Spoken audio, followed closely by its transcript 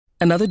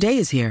Another day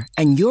is here,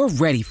 and you're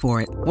ready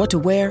for it. What to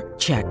wear?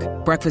 Check.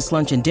 Breakfast,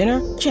 lunch, and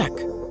dinner? Check.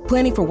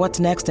 Planning for what's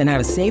next and how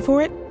to save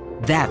for it?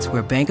 That's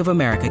where Bank of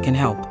America can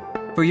help.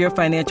 For your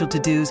financial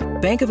to-dos,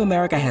 Bank of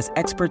America has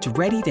experts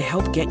ready to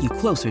help get you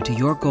closer to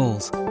your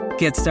goals.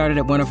 Get started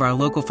at one of our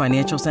local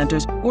financial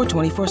centers or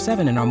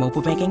 24/7 in our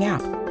mobile banking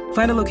app.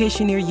 Find a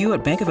location near you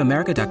at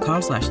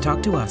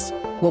bankofamerica.com/talktous.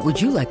 What would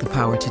you like the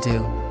power to do?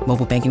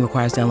 Mobile banking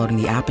requires downloading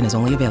the app and is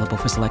only available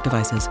for select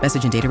devices.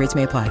 Message and data rates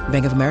may apply.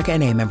 Bank of America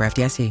N.A., member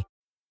FDIC.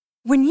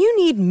 When you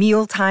need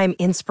mealtime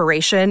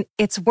inspiration,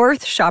 it's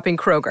worth shopping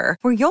Kroger,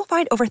 where you'll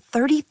find over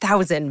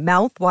 30,000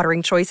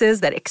 mouth-watering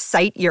choices that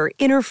excite your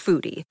inner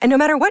foodie. And no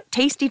matter what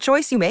tasty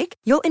choice you make,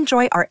 you'll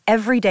enjoy our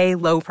everyday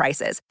low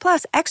prices,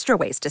 plus extra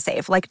ways to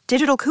save, like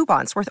digital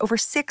coupons worth over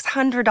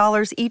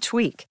 $600 each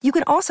week. You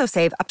can also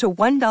save up to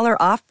 $1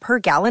 off per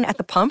gallon at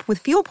the pump with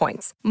fuel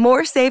points.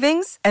 More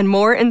savings and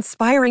more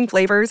inspiring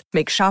flavors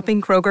make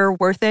shopping Kroger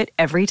worth it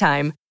every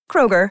time.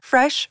 Kroger,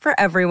 fresh for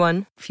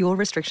everyone. Fuel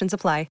restrictions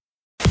apply.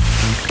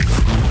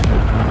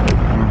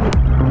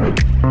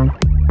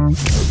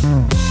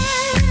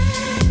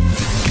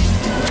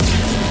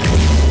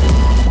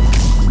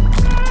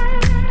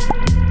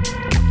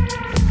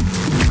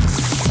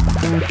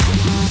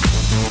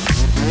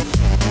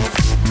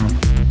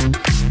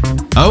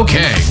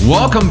 Okay,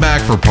 welcome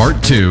back for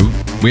part 2.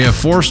 We have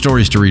 4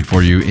 stories to read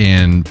for you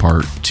in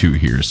part 2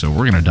 here, so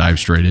we're going to dive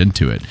straight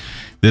into it.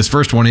 This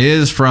first one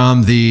is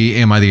from the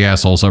Am I the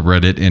Asshole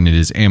subreddit, and it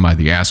is Am I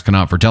the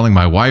Astronaut for telling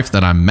my wife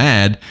that I'm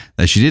mad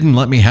that she didn't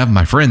let me have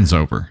my friends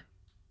over.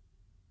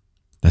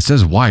 That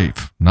says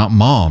wife, not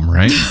mom,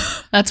 right?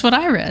 That's what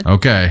I read.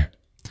 Okay.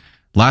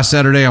 Last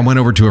Saturday, I went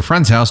over to a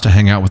friend's house to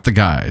hang out with the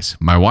guys.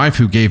 My wife,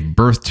 who gave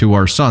birth to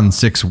our son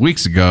 6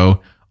 weeks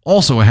ago,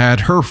 also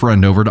had her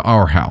friend over to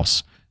our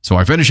house. So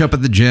I finish up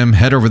at the gym,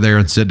 head over there,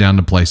 and sit down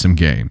to play some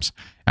games.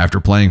 After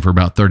playing for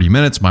about 30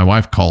 minutes, my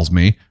wife calls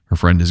me, her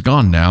friend is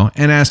gone now,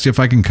 and asks if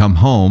I can come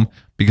home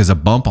because a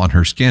bump on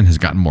her skin has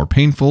gotten more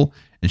painful,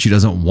 and she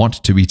doesn't want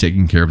to be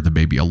taking care of the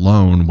baby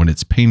alone when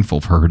it's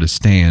painful for her to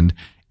stand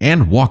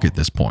and walk at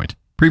this point.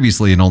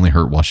 Previously, it only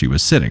hurt while she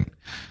was sitting.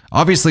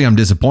 Obviously, I'm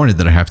disappointed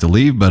that I have to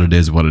leave, but it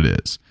is what it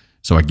is.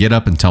 So I get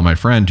up and tell my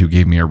friend who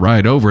gave me a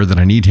ride over that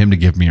I need him to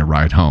give me a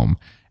ride home.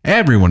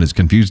 Everyone is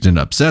confused and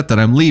upset that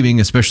I'm leaving,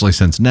 especially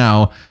since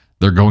now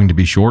they're going to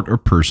be short a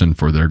person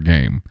for their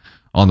game.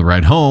 On the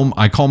ride home,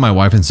 I call my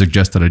wife and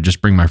suggest that I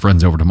just bring my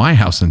friends over to my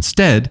house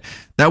instead.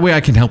 That way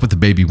I can help with the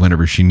baby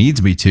whenever she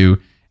needs me to,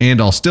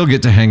 and I'll still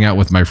get to hang out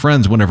with my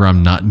friends whenever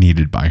I'm not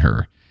needed by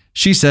her.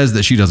 She says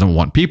that she doesn't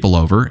want people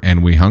over,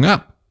 and we hung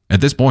up.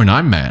 At this point,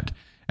 I'm mad.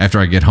 After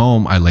I get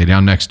home, I lay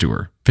down next to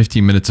her.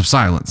 15 minutes of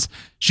silence.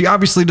 She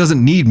obviously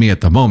doesn't need me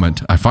at the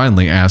moment. I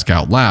finally ask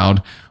out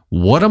loud,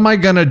 "What am I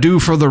gonna do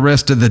for the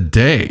rest of the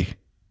day?"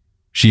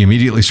 She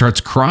immediately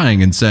starts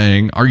crying and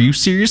saying, "Are you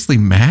seriously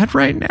mad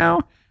right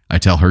now?" I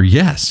tell her,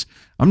 yes.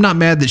 I'm not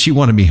mad that she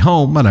wanted me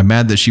home, but I'm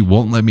mad that she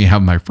won't let me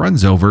have my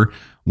friends over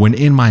when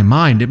in my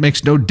mind it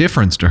makes no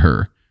difference to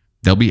her.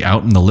 They'll be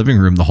out in the living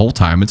room the whole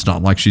time. It's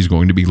not like she's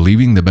going to be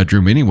leaving the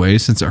bedroom anyway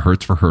since it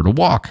hurts for her to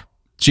walk.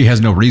 She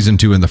has no reason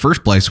to in the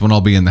first place when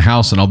I'll be in the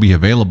house and I'll be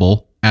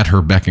available at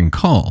her beck and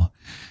call.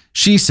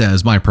 She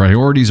says my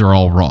priorities are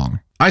all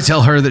wrong. I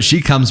tell her that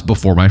she comes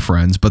before my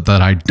friends, but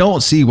that I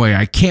don't see why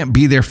I can't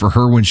be there for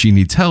her when she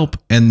needs help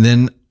and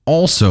then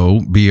also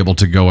be able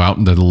to go out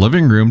into the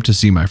living room to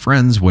see my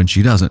friends when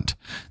she doesn't.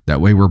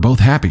 That way we're both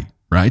happy,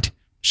 right?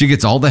 She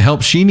gets all the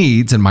help she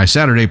needs, and my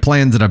Saturday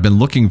plans that I've been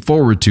looking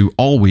forward to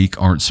all week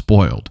aren't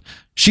spoiled.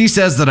 She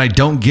says that I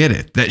don't get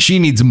it, that she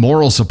needs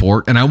moral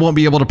support, and I won't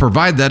be able to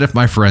provide that if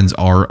my friends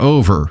are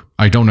over.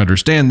 I don't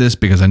understand this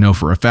because I know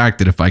for a fact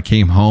that if I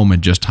came home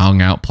and just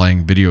hung out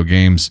playing video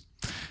games,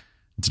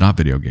 it's not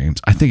video games.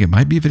 I think it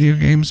might be video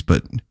games,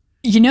 but...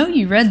 You know,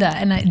 you read that,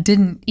 and I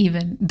didn't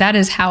even... That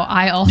is how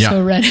I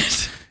also read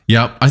it.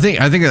 Yeah, I think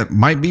it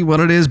might be what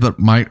it is, but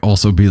might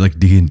also be like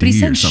D&D or something. But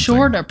he said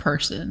short a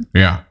person.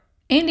 Yeah.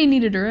 And he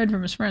needed a ride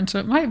from his friend, so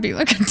it might be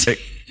like a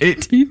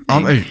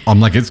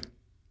I'm like, it's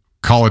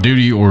Call of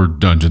Duty or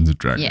Dungeons and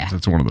Dragons. Yeah.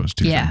 It's one of those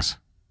two things.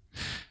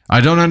 I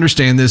don't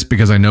understand this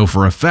because I know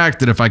for a fact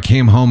that if I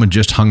came home and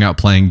just hung out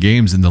playing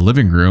games in the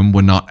living room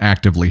when not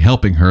actively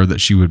helping her, that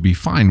she would be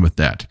fine with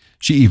that.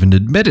 She even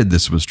admitted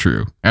this was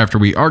true. After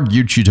we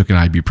argued, she took an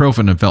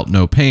ibuprofen and felt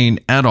no pain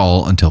at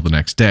all until the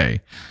next day.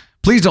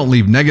 Please don't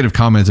leave negative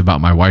comments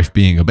about my wife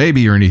being a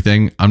baby or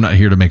anything. I'm not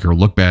here to make her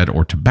look bad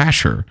or to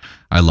bash her.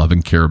 I love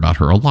and care about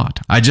her a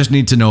lot. I just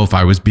need to know if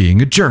I was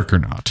being a jerk or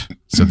not.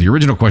 So the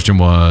original question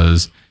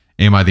was,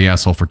 am I the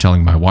asshole for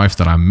telling my wife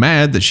that I'm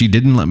mad that she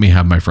didn't let me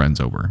have my friends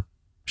over?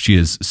 She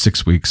is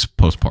 6 weeks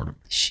postpartum.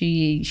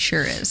 She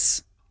sure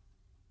is.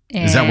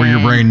 Is that where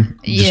your brain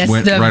just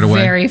went right away? It's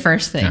the very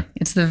first thing. Yeah.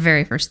 It's the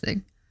very first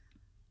thing.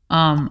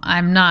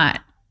 I'm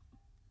not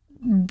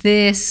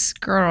this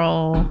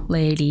girl,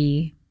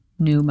 lady,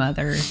 new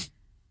mother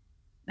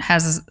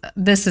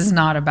this is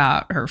not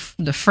about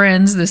the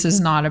friends. This is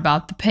not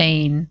about the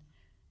pain.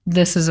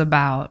 This is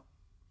about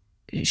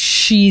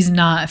she's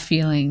not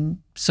feeling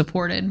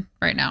supported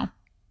right now.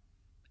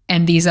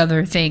 And these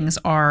other things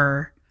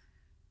are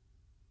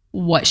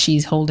what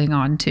she's holding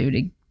on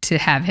to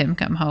have him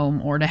come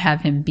home or to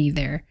have him be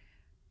there,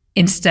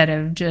 instead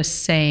of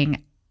just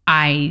saying,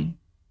 I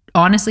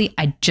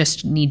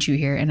just need you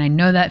here. And I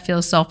know that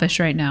feels selfish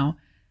right now,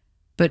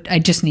 but I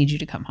just need you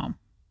to come home.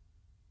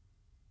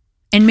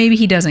 And maybe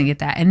he doesn't get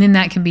that. And then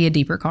that can be a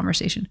deeper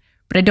conversation.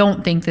 But I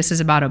don't think this is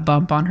about a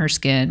bump on her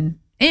skin.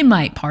 It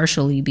might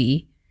partially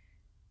be,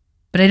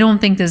 but I don't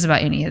think this is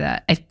about any of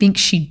that. I think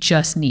she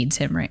just needs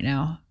him right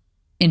now.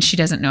 And she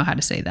doesn't know how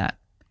to say that.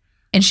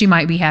 And she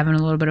might be having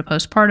a little bit of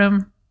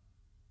postpartum.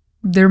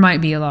 There might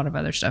be a lot of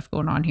other stuff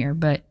going on here,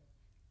 but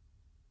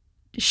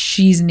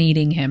she's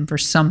needing him for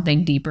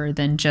something deeper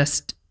than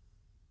just,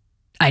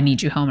 I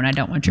need you home and I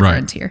don't want your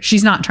friends here.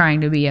 She's not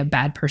trying to be a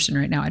bad person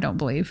right now, I don't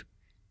believe.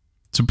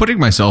 So putting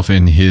myself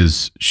in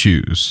his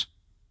shoes,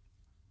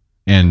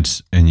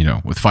 and you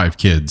know, with 5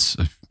 kids,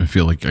 I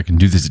feel like I can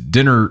do this at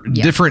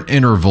different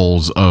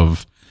intervals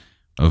of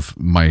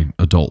my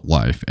adult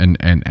life, and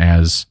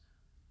as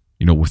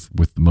you know, with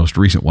the most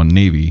recent one,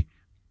 Navy,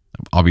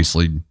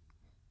 obviously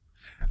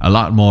a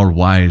lot more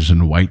wise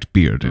and white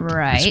bearded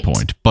at this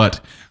point.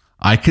 But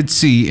I could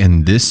see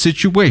in this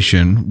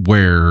situation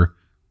where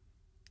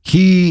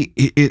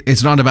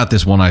it's not about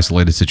this one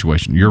isolated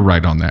situation. You're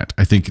right on that.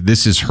 I think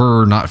this is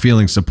her not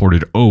feeling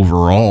supported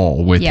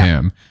overall with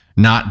him,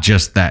 not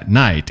just that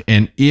night.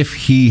 And if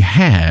he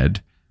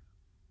had,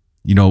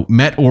 you know,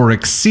 met or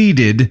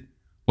exceeded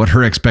what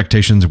her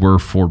expectations were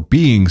for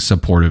being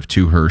supportive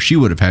to her, she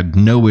would have had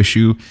no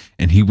issue,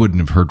 and he wouldn't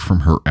have heard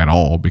from her at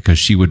all, because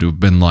she would have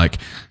been like,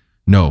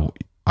 no,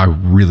 I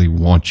really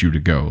want you to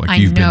go. Like,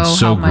 you've been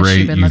so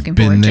great. You've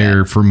been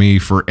there for me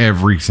for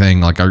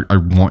everything. Like, I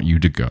want you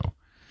to go.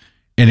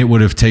 And it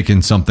would have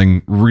taken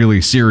something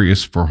really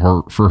serious for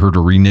her to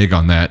renege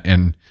on that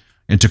and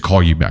to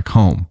call you back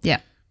home. Yeah.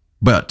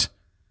 But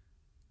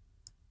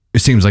it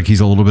seems like he's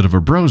a little bit of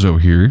a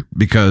brozo here,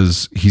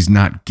 because he's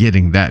not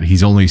getting that.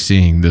 He's only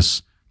seeing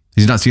this.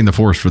 He's not seeing the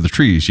forest for the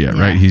trees yet,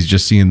 right? He's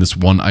just seeing this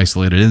one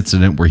isolated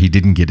incident where he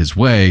didn't get his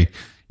way,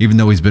 even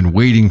though he's been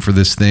waiting for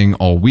this thing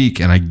all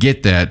week. And I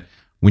get that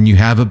when you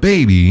have a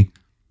baby,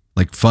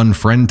 like, fun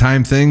friend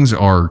time things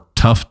are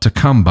tough to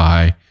come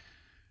by.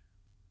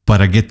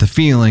 But I get the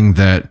feeling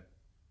that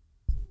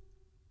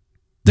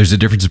there's a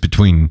difference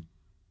between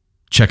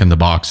checking the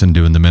box and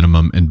doing the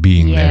minimum and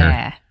being there.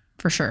 Yeah,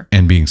 for sure.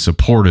 And being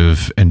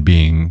supportive and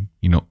being,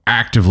 you know,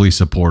 actively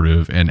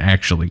supportive and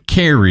actually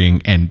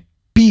caring and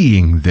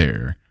being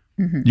there.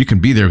 Mm-hmm. You can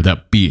be there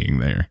without being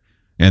there.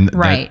 And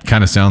that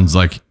kind of sounds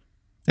like,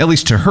 at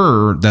least to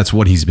her, that's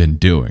what he's been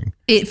doing.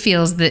 It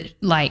feels that,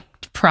 like,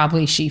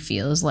 probably she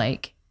feels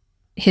like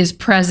his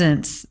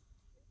presence,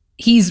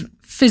 he's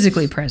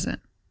physically present.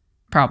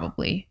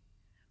 Probably.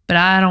 But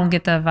I don't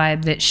get the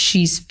vibe that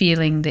she's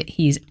feeling that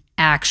he's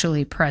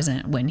actually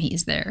present when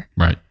he's there.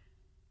 Right.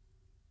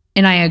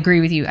 And I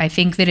agree with you. I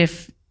think that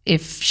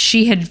if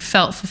she had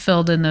felt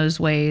fulfilled in those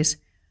ways,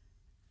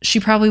 she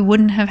probably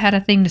wouldn't have had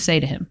a thing to say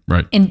to him.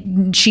 Right.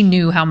 And she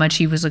knew how much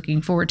he was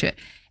looking forward to it.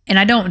 And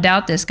I don't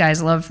doubt this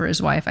guy's love for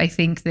his wife. I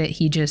think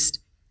that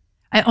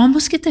I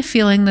almost get the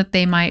feeling that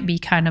they might be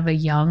kind of a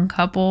young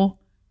couple.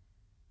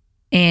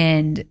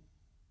 And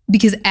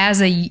because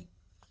I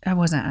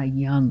wasn't a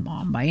young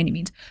mom by any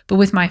means, but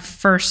with my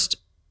first,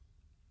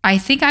 I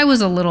think I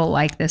was a little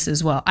like this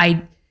as well.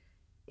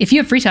 If you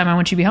have free time, I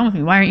want you to be home with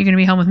me. Why aren't you going to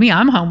be home with me?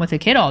 I'm home with a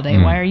kid all day.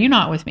 Why are you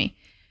not with me?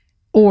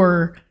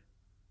 Or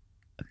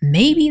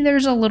maybe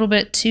there's a little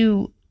bit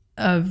too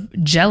of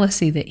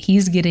jealousy that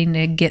he's getting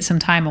to get some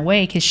time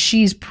away, because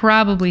she's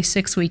probably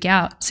 6 weeks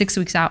out,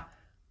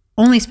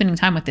 only spending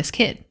time with this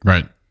kid.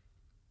 Right.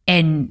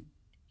 And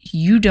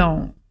you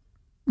don't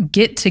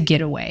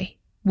get away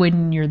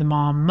when you're the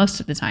mom most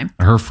of the time.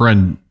 Her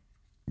friend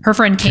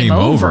came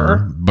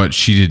over, but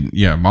she didn't.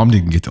 Yeah, mom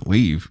didn't get to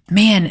leave.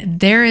 Man,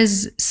 there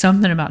is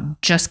something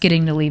about just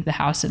getting to leave the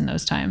house in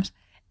those times.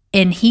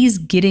 And he's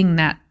getting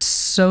that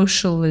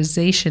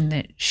socialization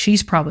that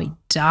she's probably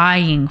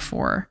dying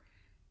for.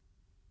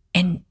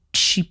 And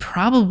she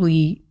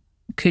probably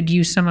could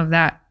use some of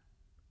that,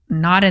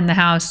 not in the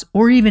house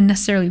or even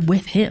necessarily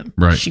with him.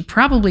 Right. She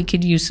probably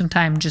could use some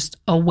time just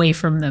away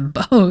from them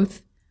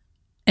both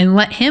and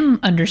let him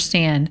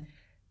understand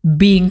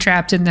being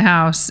trapped in the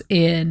house.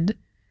 And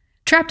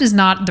trapped is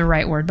not the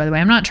right word, by the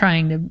way. I'm not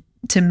trying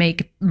to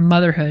make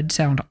motherhood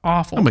sound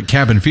awful. Oh, but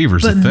cabin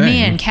fever's a thing. But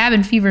man,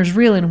 cabin fever is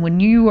real. And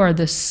when you are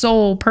the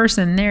sole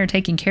person there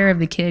taking care of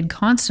the kid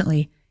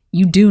constantly,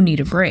 you do need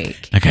a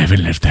break. Like, I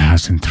haven't left the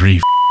house in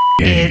 3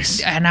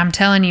 days. And I'm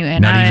telling you,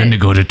 and not even to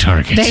go to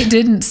Target. They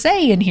didn't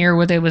say in here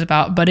what it was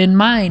about, but in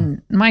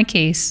my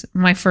case,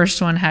 my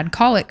first one had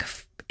colic.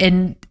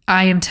 And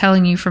I am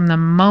telling you, from the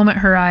moment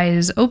her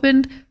eyes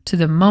opened to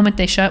the moment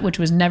they shut, which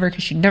was never,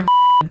 because she never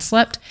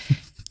slept,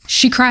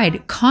 she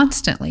cried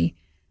constantly.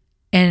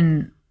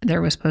 And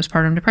there was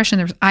postpartum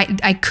depression.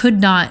 I could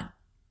not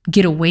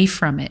get away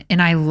from it.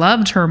 And I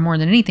loved her more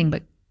than anything,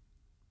 but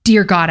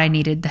dear God, I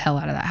needed the hell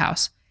out of that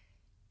house.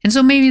 And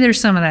so maybe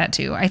there's some of that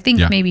too. I think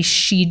maybe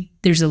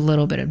there's a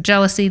little bit of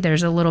jealousy.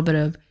 There's a little bit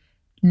of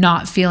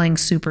not feeling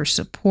super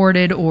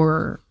supported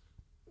or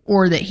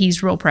that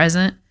he's real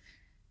present.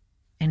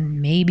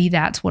 And maybe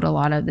that's what a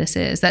lot of this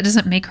is. That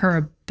doesn't make her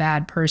a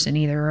bad person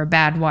either, or a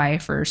bad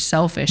wife or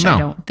selfish. No. I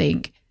don't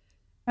think.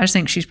 I just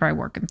think she's probably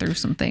working through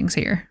some things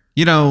here.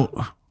 You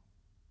know,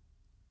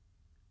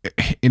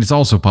 it's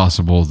also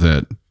possible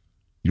that,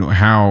 you know,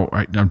 how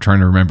I'm trying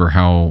to remember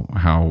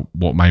how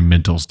what my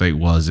mental state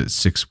was at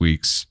 6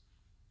 weeks.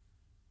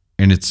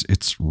 And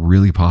it's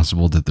really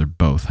possible that they're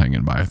both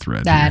hanging by a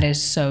thread. That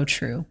is so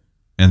true.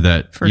 And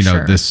that, you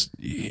know,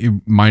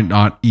 it might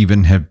not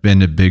even have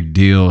been a big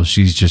deal.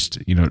 She's just,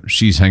 you know,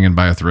 she's hanging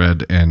by a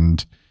thread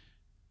and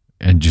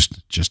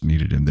just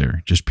needed him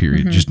there, just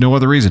period. Just no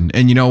other reason.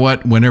 And you know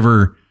what?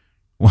 Whenever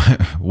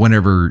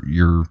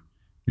your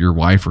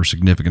wife or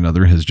significant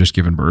other has just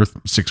given birth,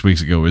 6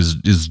 weeks ago is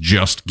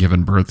just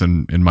given birth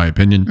in my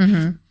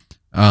opinion.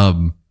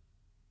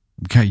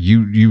 Okay,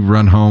 you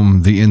run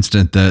home the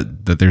instant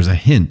that there's a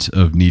hint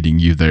of needing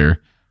you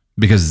there,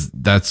 because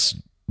that's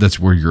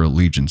where your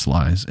allegiance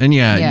lies. And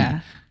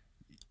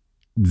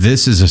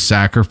this is a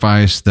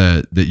sacrifice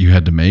that you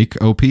had to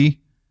make, OP.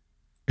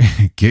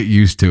 Get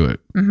used to it,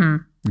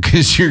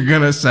 because you're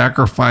gonna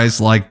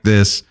sacrifice like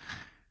this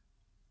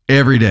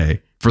every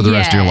day for the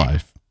rest of your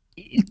life.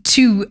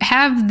 To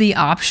have the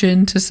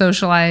option to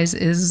socialize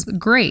is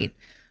great,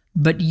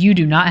 but you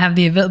do not have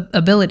the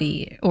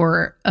ability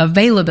or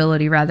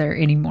availability rather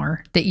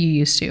anymore that you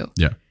used to.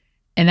 Yeah.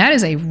 And that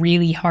is a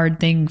really hard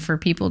thing for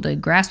people to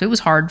grasp. It was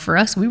hard for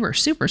us. We were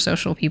super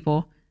social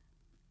people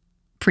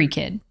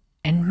pre-kid.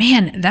 And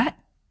man, that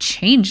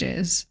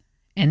changes.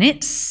 And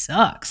it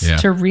sucks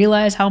to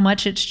realize how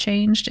much it's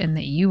changed and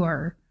that you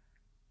are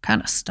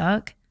kind of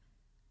stuck.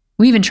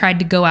 We even tried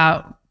to go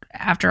out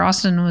after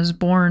Austin was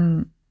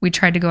born. We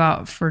tried to go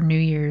out for New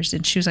Year's,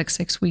 and she was like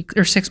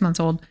 6 months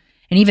old.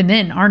 And even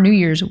then, our New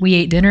Year's, we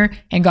ate dinner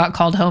and got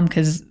called home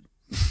because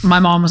my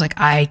mom was like,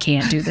 I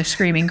can't do the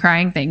screaming,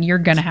 crying thing. You're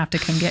going to have to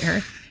come get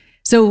her.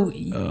 So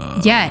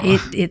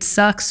it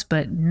sucks.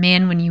 But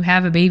man, when you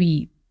have a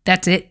baby,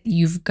 that's it.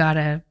 You've got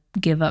to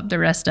give up the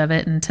rest of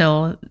it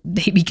until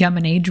they become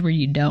an age where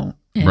you don't.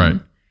 And right.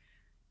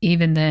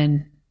 Even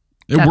then,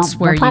 that's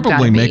where we're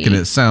probably making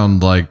it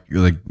sound like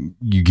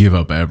you give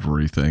up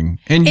everything.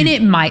 And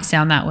it might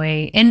sound that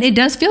way. And it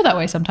does feel that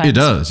way sometimes. It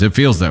does. It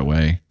feels that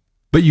way.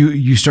 But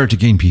you start to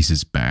gain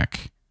pieces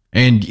back,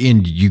 and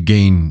you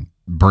gain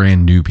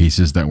brand new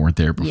pieces that weren't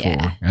there before.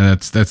 Yeah. And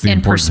that's the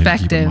important thing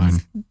to keep in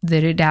mind.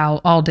 That it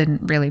all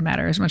didn't really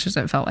matter as much as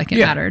it felt like it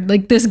mattered.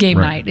 Like this game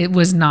night, it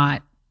was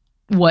not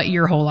what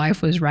your whole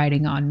life was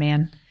riding on,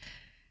 man.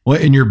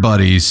 Well, and your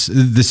buddies,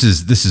 this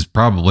is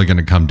probably going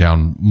to come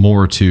down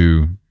more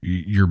to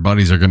your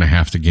buddies are going to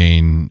have to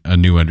gain a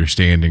new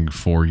understanding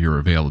for your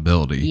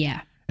availability.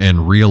 Yeah.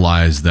 And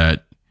realize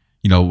that,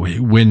 you know,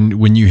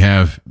 when you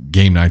have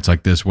game nights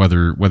like this,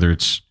 whether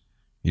it's,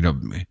 you know,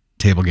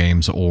 table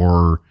games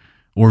or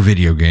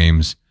video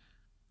games,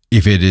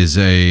 if it's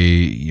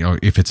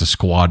a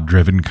squad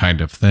driven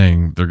kind of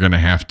thing, they're going to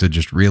have to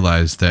just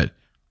realize that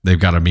they've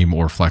got to be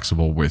more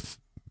flexible with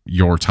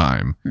your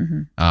time.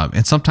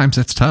 And sometimes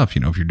that's tough.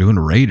 You know, if you're doing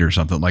a raid or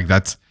something like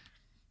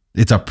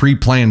it's a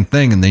pre-planned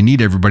thing and they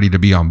need everybody to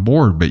be on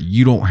board, but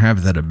you don't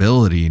have that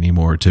ability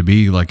anymore to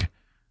be like,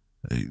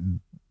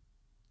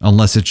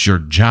 unless it's your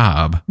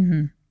job,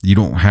 you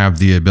don't have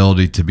the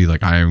ability to be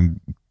like, I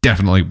am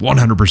definitely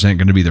 100%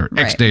 going to be there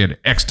X day at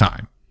X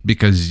time,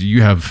 because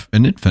you have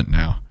an infant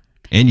now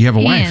and you have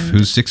a wife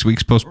who's 6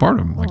 weeks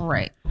postpartum.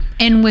 Right.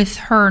 And with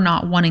her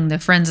not wanting the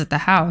friends at the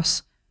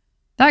house,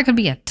 that could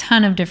be a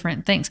ton of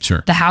different things.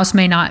 Sure. The house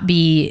may not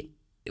be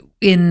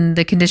in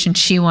the condition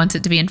she wants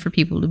it to be in for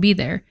people to be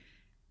there.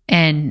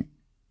 And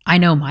I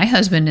know my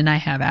husband and I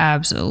have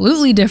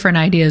absolutely different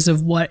ideas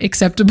of what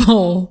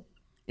acceptable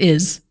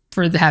is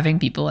for having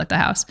people at the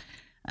house.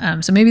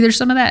 So maybe there's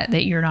some of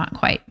that you're not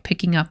quite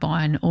picking up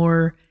on,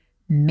 or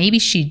maybe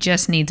she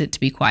just needs it to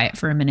be quiet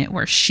for a minute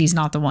where she's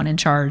not the one in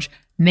charge.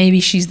 Maybe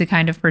she's the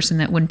kind of person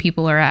that when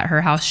people are at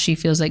her house, she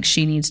feels like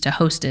she needs to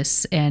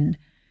hostess and,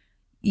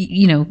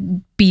 you know,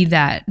 be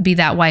that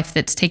wife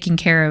that's taking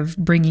care of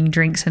bringing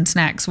drinks and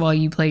snacks while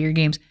you play your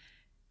games.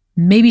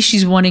 Maybe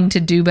she's wanting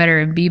to do better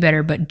and be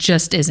better, but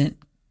just isn't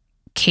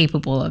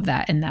capable of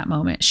that in that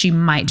moment. She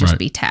might just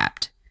be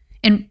tapped.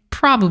 And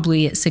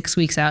probably at 6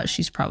 weeks out,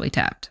 she's probably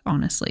tapped,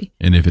 honestly.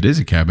 And if it is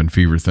a cabin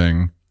fever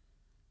thing,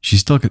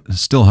 she's still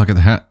huck at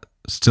the house.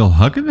 Still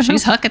huck at the house?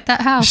 She's huck at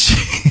that house.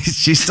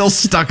 She's still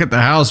stuck at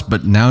the house,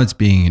 but now it's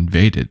being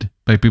invaded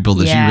by people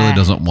that she really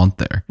doesn't want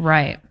there.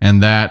 Right.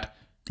 And that,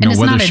 you know,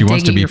 whether she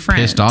wants to be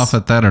friends. pissed off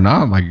at that or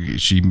not, like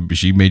she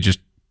may just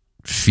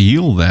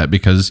feel that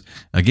because,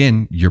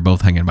 again, you're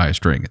both hanging by a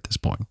string at this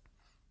point.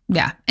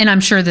 Yeah. And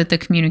I'm sure that the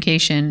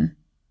communication,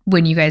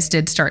 when you guys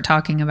did start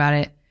talking about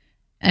it,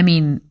 I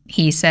mean,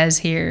 he says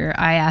here,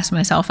 I asked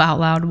myself out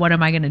loud, what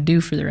am I going to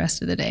do for the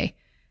rest of the day?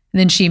 And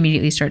then she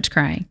immediately starts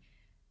crying.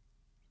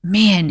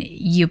 Man,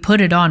 you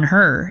put it on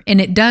her. And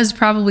it does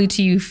probably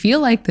to you feel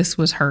like this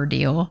was her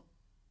deal.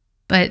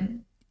 But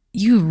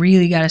you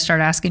really got to start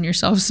asking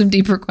yourself some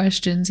deeper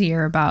questions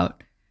here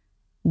about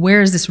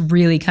where is this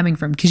really coming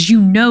from? Because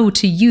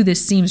to you,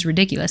 this seems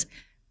ridiculous.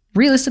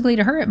 Realistically,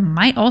 to her, it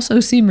might also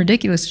seem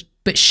ridiculous,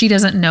 but she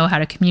doesn't know how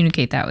to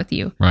communicate that with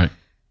you. Right.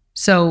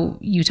 So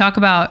you talk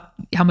about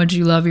how much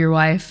you love your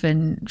wife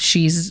and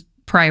she's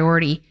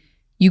priority.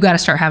 You got to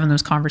start having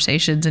those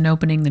conversations and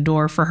opening the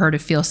door for her to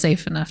feel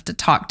safe enough to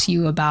talk to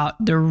you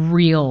about the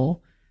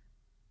real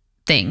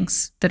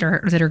things that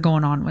are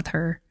going on with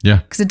her. Yeah.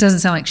 Because it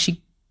doesn't sound like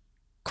she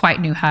quite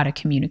knew how to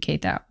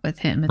communicate that with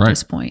him at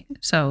this point.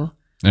 So,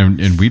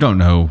 and we don't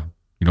know,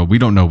 we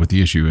don't know what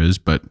the issue is,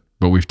 but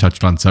we've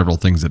touched on several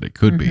things that it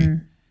could be.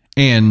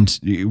 And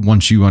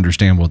once you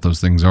understand what those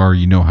things are,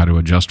 you know how to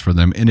adjust for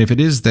them. And if it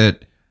is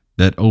that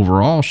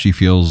overall she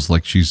feels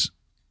like she's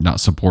not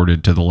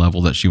supported to the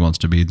level that she wants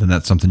to be, then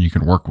that's something you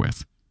can work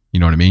with. You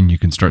know what I mean? You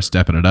can start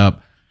stepping it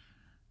up.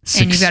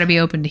 And you got to be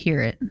open to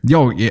hear it.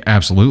 Yeah,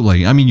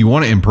 absolutely. I mean, you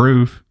want to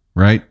improve,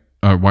 right?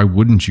 Why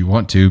wouldn't you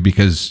want to?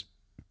 Because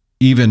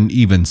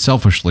even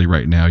selfishly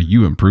right now,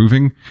 you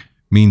improving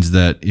means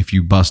that if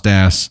you bust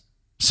ass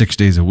 6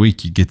 days a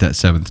week, you get that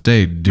seventh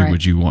day to do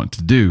what you want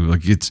to do.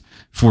 Like, it's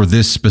for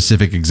this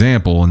specific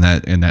example and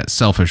that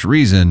selfish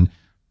reason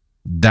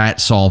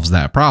that solves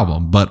that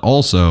problem. But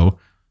also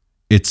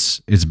it's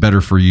better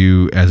for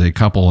you as a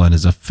couple and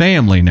as a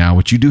family now,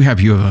 which you have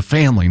a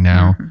family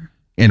now.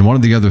 And one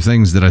of the other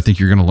things that I think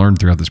you're going to learn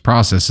throughout this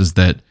process is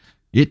that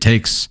it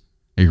takes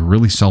a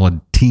really solid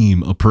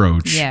team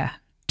approach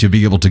to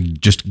be able to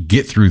just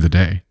get through the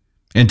day.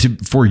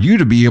 And for you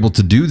to be able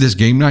to do this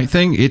game night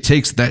thing, it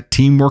takes that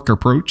teamwork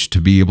approach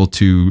to be able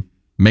to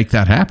make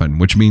that happen,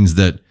 which means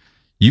that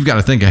you've got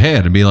to think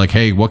ahead and be like,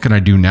 hey, what can I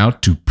do now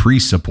to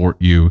pre-support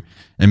you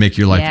and make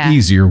your life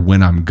easier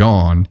when I'm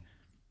gone?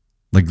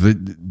 Like,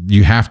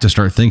 you have to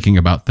start thinking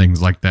about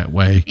things like that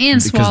way.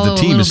 And swallow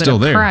the team a little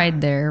bit of pride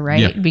there, right?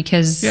 Yeah.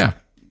 Because,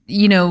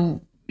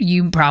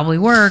 you probably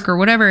work or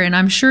whatever, and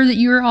I'm sure that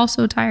you're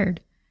also tired.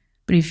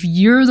 But if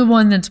you're the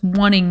one that's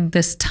wanting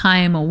this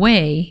time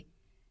away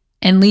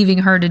and leaving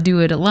her to do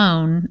it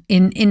alone,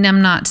 and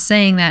I'm not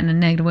saying that in a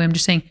negative way, I'm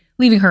just saying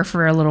leaving her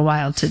for a little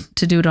while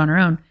to do it on her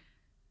own.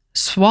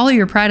 Swallow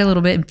your pride a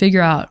little bit and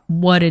figure out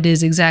what it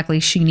is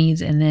exactly she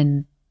needs, and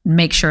then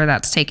make sure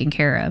that's taken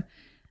care of.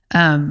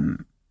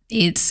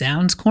 It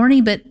sounds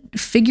corny, but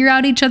figure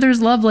out each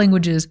other's love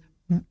languages,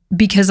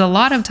 because a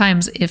lot of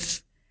times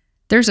if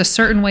there's a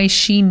certain way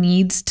she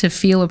needs to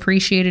feel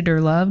appreciated or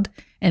loved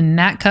and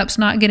that cup's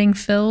not getting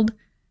filled,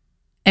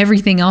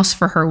 everything else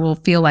for her will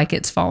feel like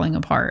it's falling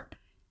apart.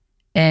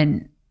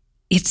 And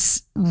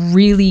it's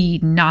really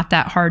not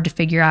that hard to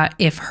figure out.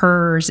 If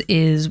hers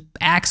is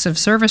acts of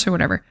service or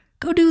whatever,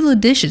 go do the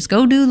dishes,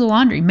 go do the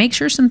laundry, make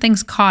sure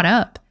something's caught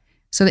up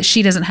so that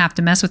she doesn't have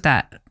to mess with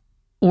that,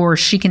 or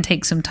she can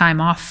take some time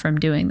off from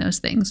doing those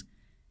things.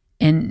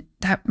 And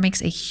that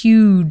makes a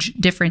huge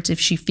difference. If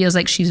she feels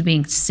like she's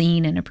being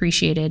seen and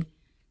appreciated,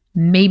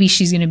 maybe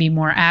she's going to be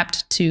more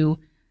apt to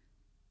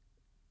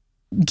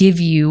give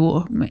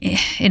you,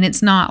 and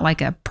it's not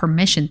like a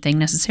permission thing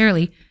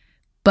necessarily,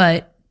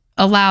 but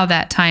allow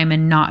that time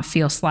and not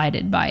feel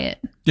slighted by it.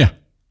 Yeah.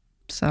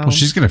 So well,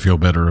 she's going to feel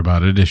better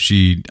about it if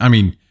you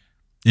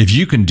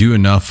can do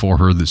enough for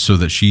her so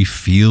that she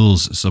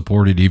feels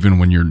supported even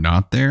when you're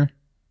not there.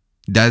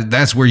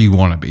 That's where you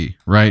want to be,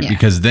 right? Yeah.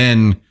 Because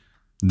then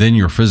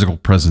your physical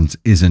presence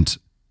isn't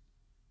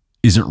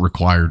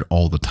required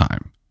all the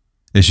time.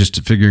 It's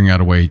just figuring out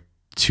a way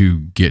to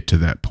get to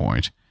that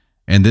point.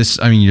 And this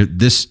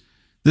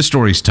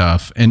story's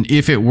tough. And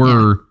if there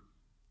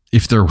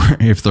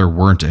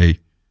weren't a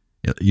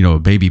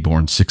baby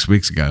born 6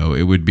 weeks ago,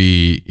 it would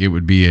be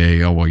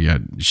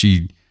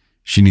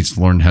she needs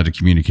to learn how to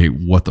communicate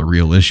what the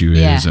real issue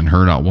is, and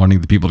her not wanting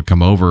the people to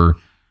come over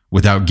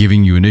without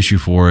giving you an issue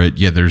for it.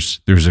 Yeah, there's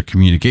a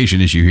communication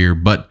issue here,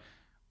 but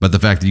the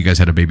fact that you guys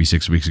had a baby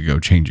 6 weeks ago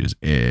changes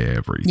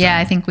everything. Yeah,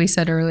 I think we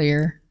said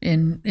earlier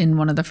in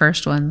one of the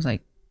first ones,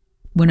 like,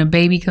 when a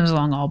baby comes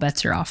along, all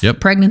bets are off.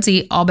 Yep.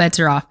 Pregnancy, all bets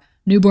are off.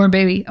 Newborn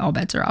baby, all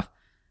bets are off.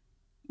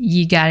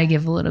 You got to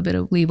give a little bit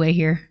of leeway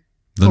here,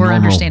 or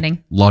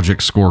understanding. Logic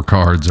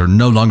scorecards are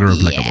no longer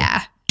applicable.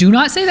 Yeah. Do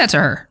not say that to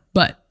her,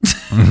 but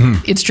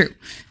it's true.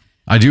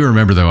 I do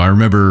remember, though. I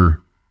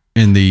remember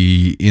in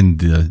the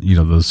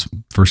those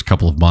first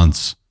couple of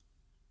months,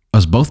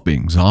 us both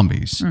being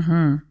zombies,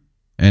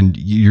 and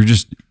you're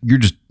just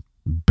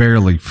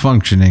barely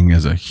functioning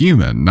as a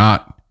human.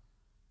 Not,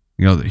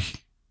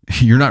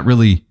 you're not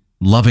really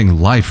loving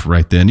life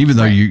right then, even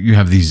though you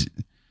have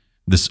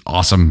this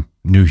awesome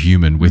new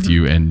human with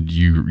you, and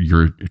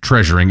you're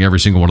treasuring every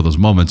single one of those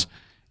moments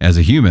as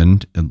a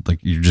human, and like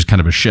you're just kind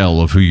of a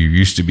shell of who you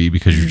used to be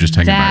because you're just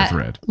hanging by a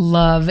thread.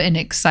 Love and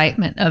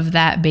excitement of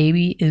that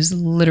baby is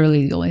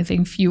literally the only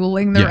thing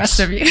fueling the rest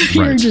of you.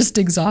 You're just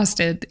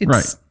exhausted.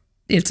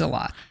 It's a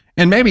lot.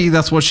 And maybe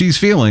that's what she's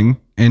feeling,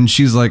 and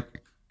she's like,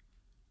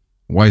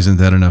 why isn't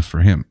that enough for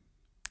him?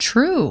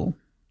 True.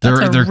 There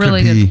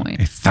really could be good point.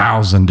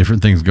 1,000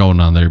 different things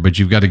going on there, but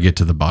you've got to get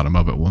to the bottom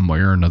of it one way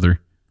or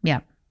another. Yeah.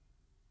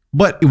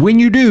 But when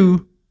you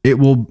do, it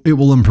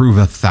will improve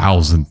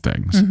 1,000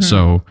 things.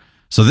 So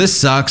this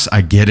sucks.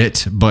 I get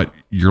it, but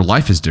your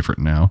life is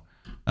different now.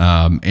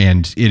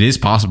 And it is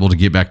possible to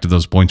get back to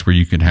those points where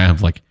you can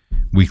have like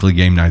weekly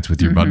game nights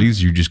with your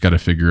buddies. You just got to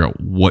figure out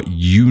what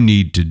you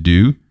need to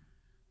do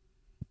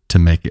to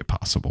make it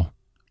possible.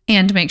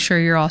 And make sure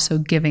you're also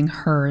giving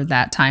her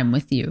that time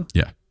with you.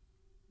 Yeah.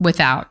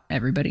 Without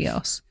everybody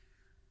else.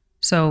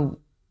 So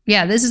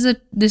yeah, this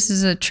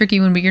is a tricky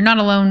one, but you're not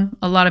alone.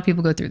 A lot of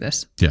people go through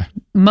this. Yeah.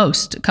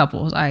 Most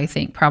couples, I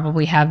think,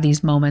 probably have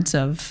these moments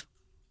of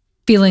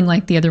feeling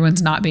like the other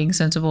one's not being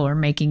sensible or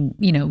making,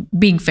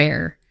 being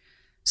fair.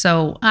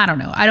 So I don't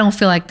know. I don't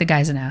feel like the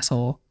guy's an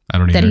asshole. I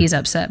don't either. That he's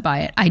upset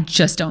by it. I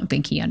just don't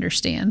think he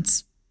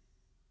understands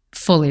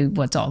fully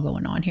what's all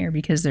going on here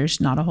because there's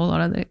not a whole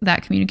lot of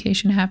that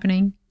communication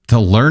happening. The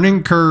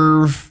learning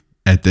curve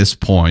at this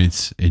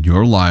point in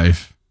your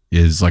life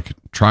is like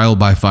trial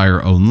by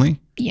fire only.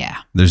 Yeah.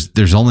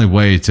 There's only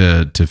way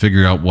to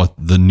figure out what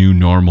the new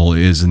normal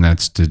is, and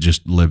that's to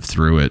just live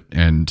through it.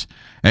 And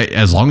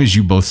as long as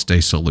you both stay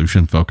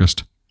solution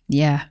focused.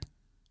 Yeah.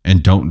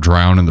 And don't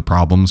drown in the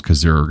problems,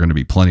 because there are going to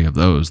be plenty of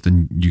those,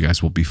 then you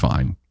guys will be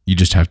fine. You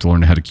just have to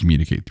learn how to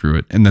communicate through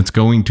it. And that's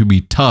going to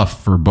be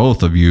tough for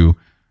both of you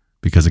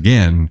because,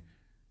 again,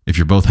 if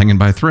you're both hanging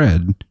by a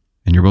thread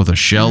and you're both a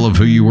shell of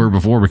who you were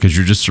before because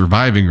you're just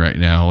surviving right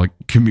now, like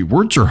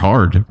words are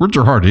hard. Words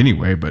are hard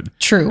anyway, but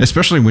true,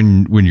 especially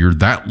when you're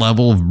that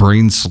level of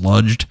brain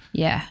sludged.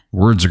 Yeah.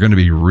 Words are going to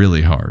be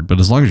really hard. But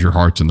as long as your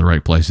heart's in the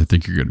right place, I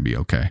think you're going to be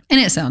okay. And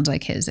it sounds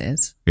like his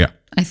is. Yeah.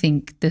 I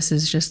think this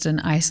is just an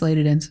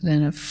isolated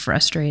incident of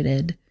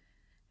frustrated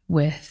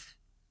with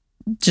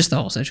just the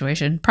whole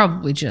situation.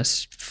 Probably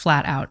just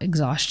flat out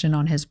exhaustion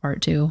on his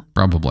part too.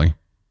 Probably.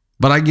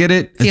 But I get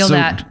it. Feel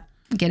that.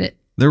 Get it.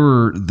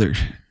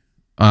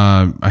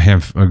 I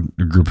have a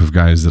group of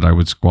guys that I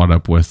would squat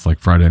up with like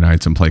Friday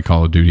nights and play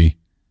Call of Duty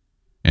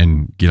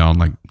and get on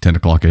like 10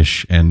 o'clock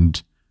ish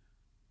and,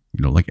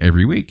 like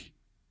every week.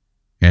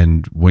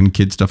 And when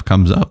kid stuff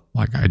comes up,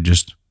 like I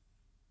just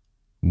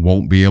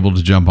won't be able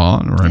to jump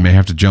on, or I may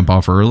have to jump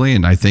off early.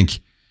 And I think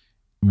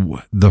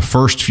the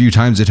first few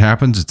times it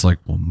happens, it's like,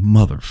 well,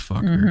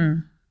 motherfucker. Mm-hmm.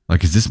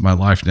 Like, is this my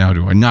life now?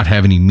 Do I not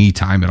have any me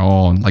time at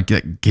all? And like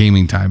that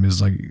gaming time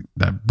is like,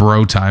 that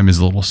bro time is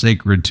a little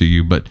sacred to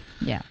you. But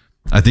yeah,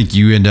 I think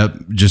you end up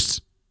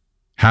just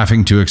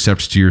having to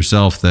accept to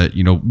yourself that,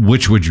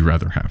 which would you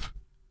rather have?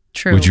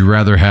 True. Would you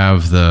rather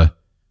have the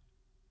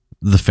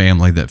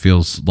family that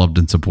feels loved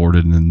and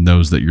supported and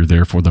knows that you're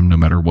there for them no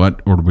matter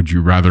what? Or would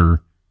you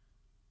rather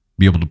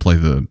be able to play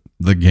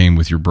the game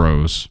with your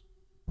bros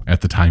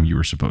at the time you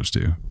were supposed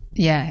to?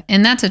 Yeah.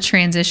 And that's a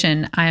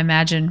transition, I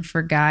imagine,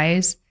 for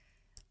guys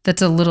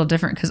that's a little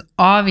different, because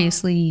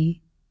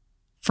obviously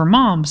for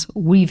moms,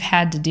 we've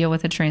had to deal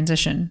with a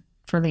transition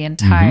for the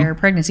entire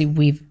pregnancy.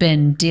 We've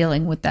been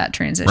dealing with that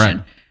transition.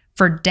 Right.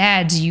 For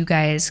dads, you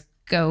guys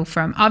go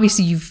from,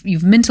 obviously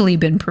you've mentally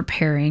been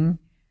preparing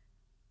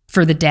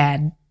for the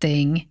dad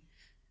thing,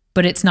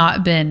 but it's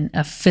not been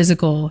a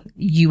physical,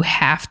 you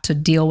have to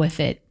deal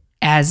with it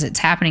as it's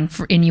happening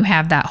and you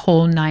have that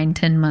whole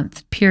 9-10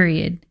 month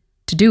period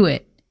to do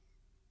it.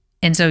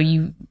 And so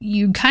you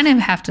kind of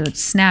have to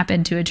snap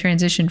into a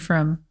transition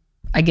from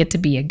I get to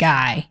be a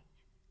guy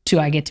to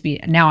I get to be,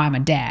 now I'm a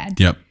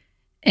dad. Yep.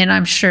 And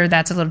I'm sure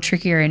that's a little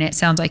trickier, and it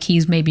sounds like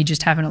he's maybe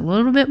just having a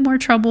little bit more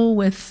trouble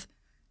with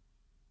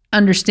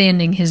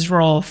understanding his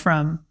role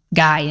from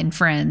guy and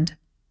friend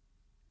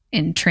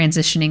and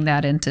transitioning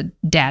that into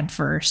dad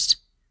first.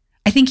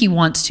 I think he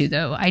wants to,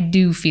 though. I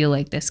do feel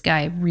like this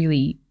guy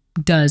really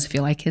does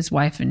feel like his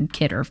wife and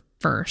kid are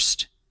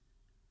first.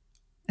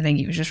 I think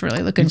he was just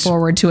really looking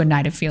forward to a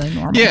night of feeling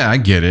normal. Yeah, I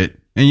get it.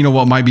 And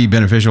what might be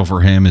beneficial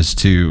for him is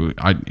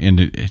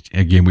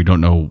again, we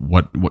don't know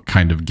what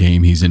kind of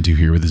game he's into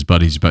here with his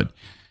buddies, but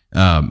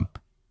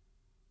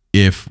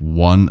if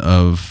one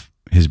of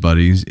his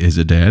buddies is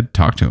a dad,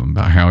 talk to him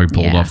about how he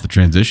pulled off the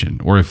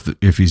transition. Or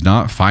if he's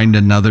not, find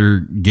another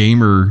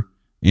gamer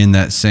in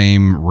that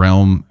same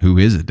realm who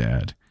is a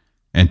dad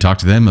and talk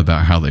to them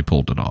about how they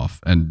pulled it off.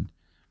 And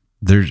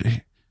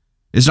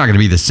it's not going to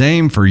be the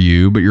same for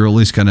you, but you're at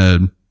least going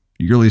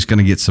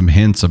to get some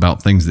hints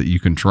about things that you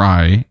can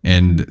try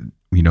and,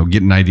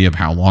 get an idea of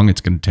how long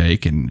it's going to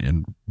take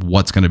and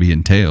what's going to be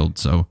entailed.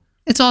 So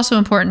it's also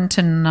important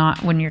to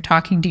not, when you're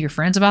talking to your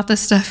friends about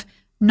this stuff,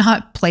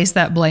 not place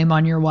that blame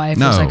on your wife.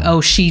 No. It's like,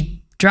 oh,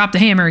 she dropped the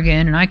hammer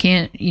again and I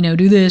can't,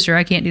 do this or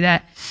I can't do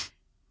that.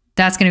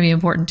 That's going to be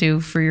important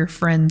too for your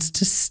friends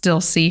to still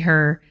see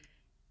her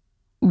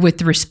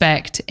with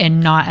respect and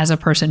not as a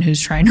person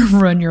who's trying to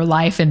run your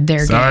life and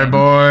their Sorry, game.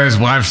 boys.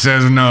 Wife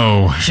says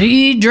no.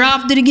 She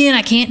dropped it again.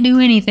 I can't do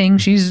anything.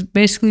 She's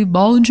basically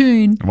ball and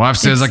chain. Wife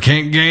says I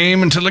can't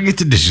game until I get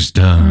the dishes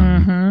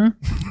done.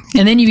 Mm-hmm.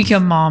 And then you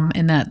become mom,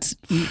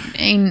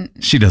 and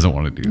she doesn't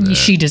want to do that.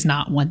 She does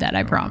not want that,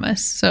 I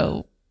promise.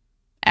 So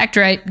act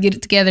right. Get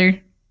it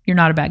together. You're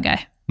not a bad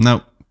guy.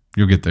 Nope.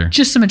 You'll get there.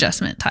 Just some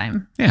adjustment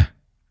time. Yeah.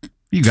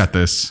 You got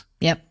this.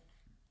 Yep.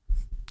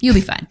 You'll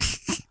be fine.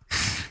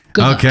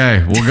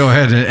 Okay, we'll go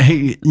ahead.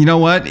 Hey, you know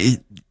what?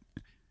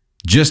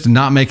 Just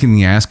not making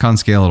the ASCON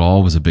scale at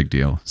all was a big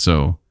deal.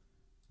 So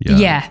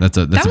Yeah. That's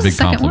a That was big the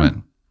second compliment.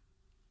 one.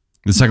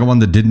 The second one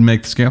that didn't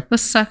make the scale? The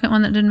second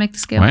one that didn't make the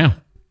scale. Wow.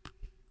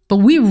 But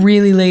we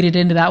really laid it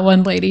into that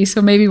one lady,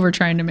 so maybe we're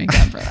trying to make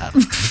up for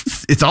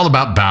that. It's all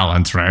about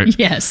balance, right?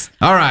 Yes.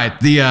 All right.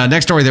 The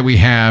next story that we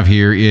have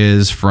here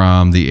is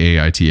from the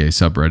AITA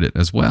subreddit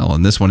as well.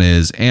 And this one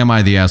is, am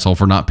I the asshole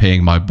for not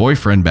paying my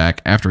boyfriend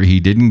back after he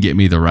didn't get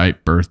me the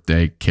right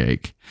birthday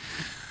cake?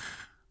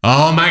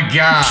 Oh my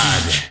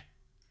God.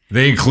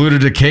 They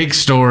included a cake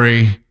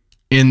story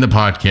in the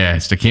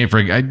podcast. I can't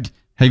forget.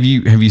 Have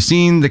you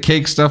seen the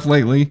cake stuff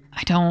lately?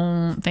 I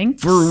don't think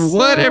For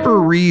whatever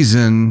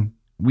reason,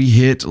 we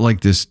hit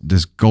like this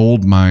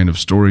gold mine of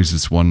stories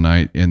this one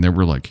night, and there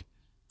were like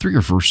three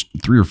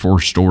or four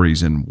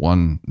stories in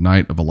one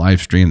night of a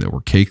live stream that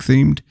were cake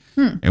themed.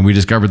 And we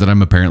discovered that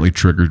I'm apparently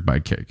triggered by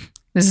cake.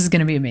 This is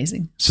going to be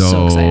amazing.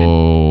 So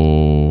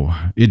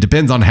excited. It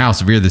depends on how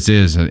severe this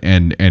is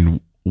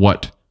and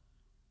what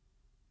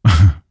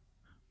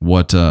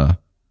what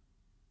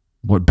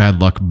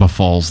bad luck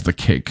befalls the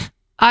cake.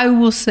 I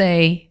will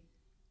say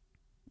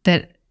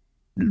that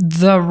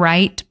the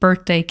right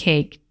birthday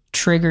cake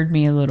triggered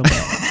me a little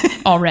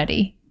bit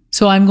already.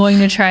 So I'm going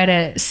to try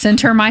to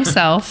center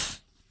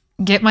myself,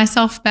 get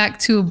myself back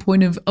to a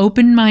point of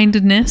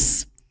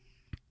open-mindedness.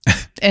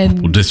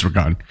 And We'll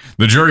disregard.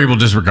 The jury will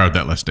disregard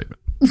that last statement.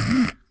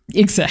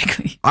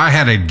 Exactly. I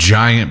had a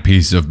giant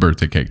piece of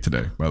birthday cake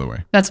today, by the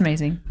way. That's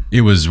amazing.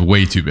 It was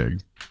way too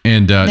big.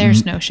 And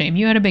There's no shame.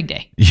 You had a big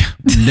day. yeah,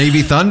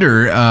 Navy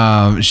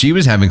Thunder, she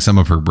was having some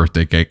of her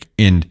birthday cake,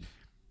 and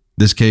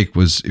this cake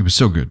was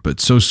so good, but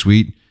so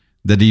sweet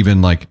that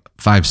even like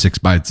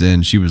 5-6 bites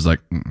in, she was like,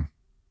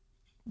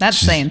 That's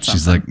saying something.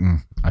 She's like,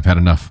 I've had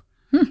enough.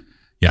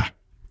 Yeah.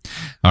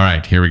 All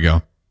right, here we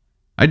go.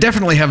 I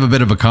definitely have a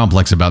bit of a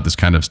complex about this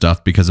kind of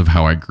stuff because of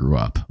how I grew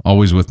up.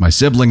 Always with my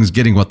siblings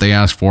getting what they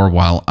asked for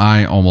while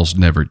I almost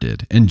never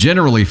did. And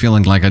generally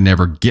feeling like I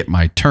never get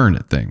my turn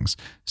at things.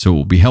 So it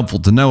will be helpful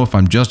to know if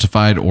I'm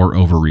justified or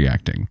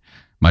overreacting.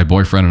 My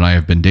boyfriend and I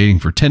have been dating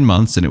for 10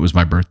 months and it was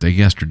my birthday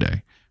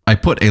yesterday. I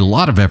put a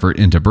lot of effort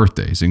into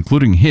birthdays,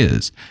 including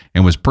his,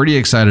 and was pretty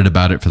excited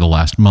about it for the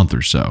last month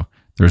or so.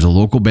 There's a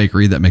local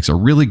bakery that makes a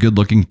really good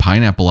looking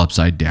pineapple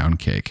upside down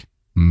cake.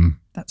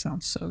 That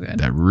sounds so good.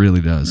 That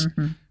really does.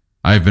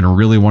 I've been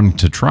really wanting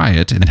to try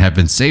it and have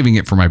been saving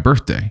it for my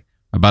birthday.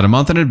 About a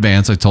month in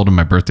advance, I told him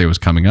my birthday was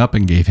coming up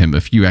and gave him a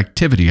few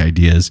activity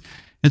ideas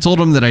and told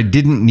him that I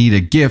didn't need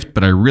a gift,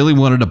 but I really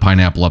wanted a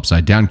pineapple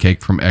upside down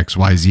cake from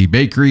XYZ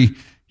Bakery.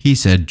 He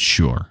said,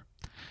 sure.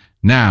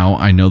 Now,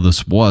 I know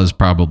this was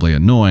probably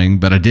annoying,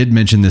 but I did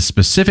mention this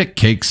specific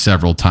cake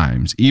several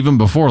times, even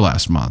before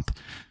last month.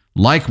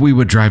 Like we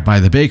would drive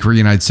by the bakery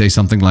and I'd say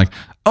something like,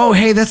 oh,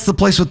 hey, that's the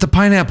place with the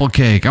pineapple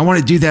cake. I want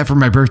to do that for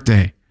my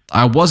birthday.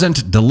 I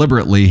wasn't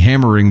deliberately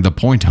hammering the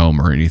point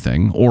home or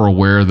anything, or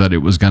aware that it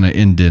was going to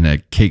end in a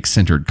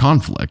cake-centered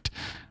conflict,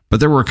 but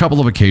there were a couple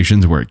of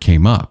occasions where it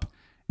came up.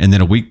 And then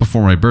a week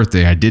before my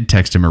birthday, I did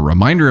text him a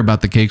reminder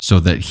about the cake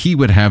so that he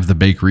would have the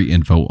bakery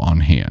info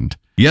on hand.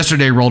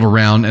 Yesterday rolled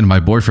around and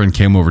my boyfriend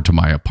came over to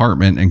my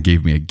apartment and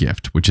gave me a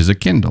gift, which is a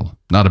Kindle.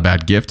 Not a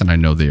bad gift, and I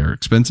know they are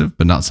expensive,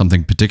 but not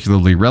something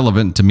particularly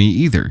relevant to me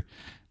either.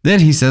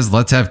 Then he says,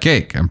 let's have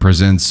cake, and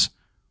presents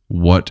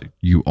what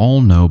you all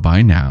know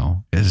by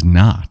now is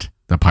not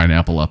the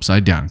pineapple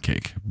upside down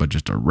cake, but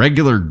just a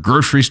regular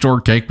grocery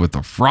store cake with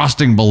the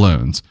frosting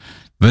balloons.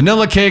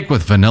 Vanilla cake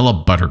with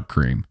vanilla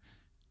buttercream.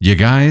 You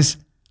guys,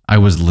 I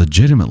was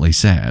legitimately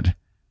sad.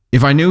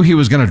 If I knew he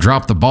was going to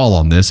drop the ball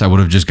on this, I would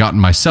have just gotten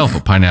myself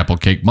a pineapple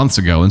cake months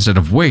ago instead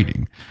of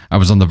waiting. I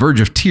was on the verge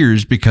of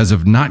tears because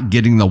of not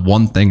getting the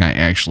one thing I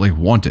actually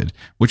wanted,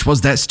 which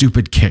was that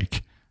stupid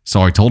cake.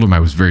 So I told him I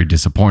was very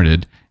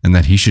disappointed and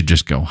that he should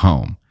just go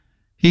home.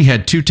 He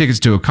had 2 tickets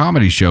to a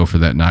comedy show for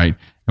that night,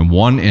 and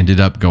one ended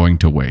up going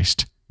to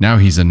waste. Now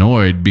he's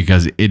annoyed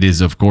because it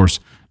is, of course,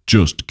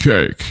 just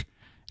cake,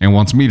 and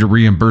wants me to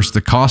reimburse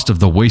the cost of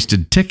the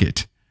wasted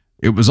ticket.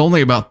 It was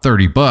only about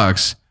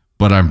 $30,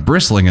 but I'm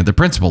bristling at the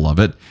principle of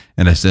it,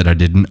 and I said I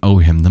didn't owe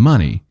him the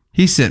money.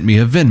 He sent me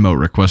a Venmo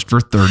request for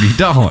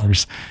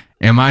 $30.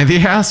 Am I the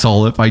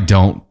asshole if I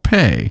don't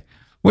pay?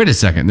 Wait a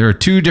second. There are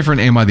 2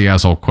 different am I the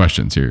asshole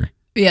questions here.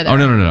 Yeah. Oh,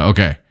 no.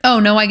 Okay. Oh,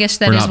 no, I guess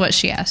that is what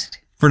she asked.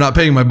 For not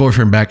paying my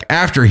boyfriend back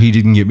after he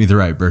didn't get me the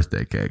right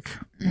birthday cake.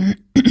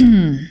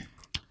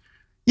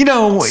 You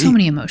know, so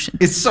many emotions.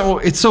 It's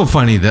so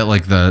funny that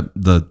like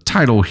the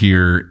title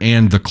here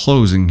and the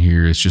closing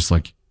here is just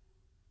like,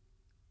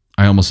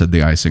 I almost said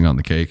the icing on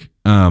the cake.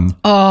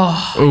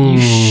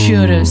 You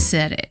should have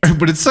said it.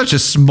 But it's such a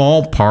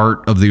small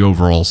part of the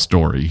overall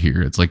story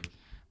here. It's like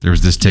there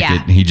was this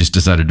ticket and he just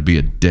decided to be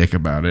a dick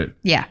about it.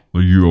 Yeah.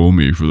 Well, you owe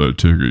me for that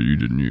ticket you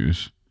didn't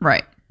use.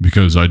 Right.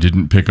 Because I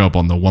didn't pick up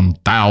on the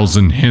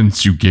 1,000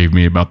 hints you gave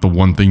me about the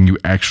one thing you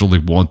actually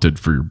wanted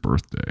for your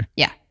birthday.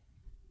 Yeah.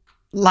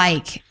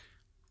 Like,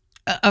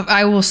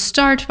 I will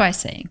start by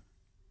saying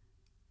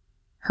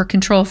her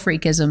control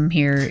freakism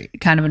here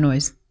kind of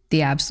annoys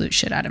the absolute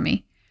shit out of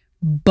me.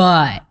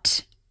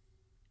 But,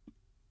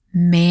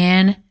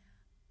 man,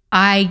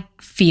 I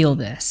feel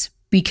this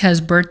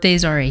because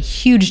birthdays are a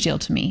huge deal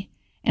to me.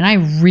 And I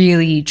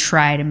really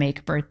try to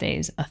make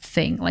birthdays a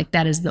thing. Like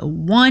that is the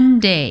one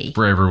day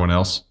For everyone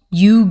else.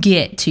 you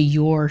get to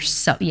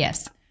yourself.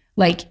 Yes.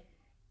 Like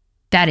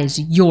that is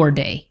your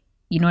day.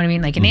 You know what I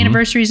mean? Like an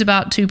anniversary is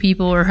about 2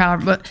 people or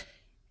however, but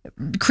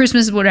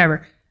Christmas,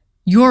 whatever.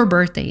 Your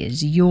birthday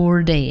is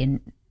your day and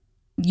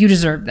you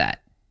deserve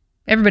that.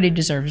 Everybody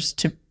deserves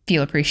to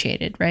feel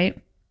appreciated, right?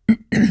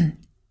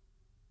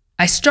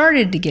 I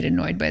started to get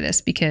annoyed by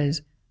this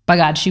because, by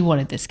God, she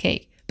wanted this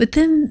cake. But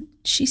then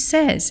she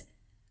says,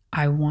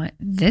 I want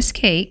this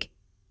cake.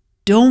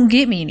 Don't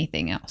get me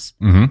anything else.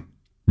 Mm-hmm.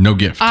 No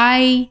gift.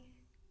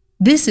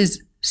 This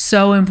is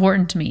so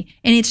important to me.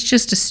 And it's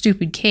just a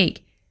stupid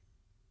cake.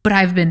 But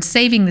I've been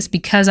saving this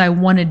because I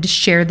wanted to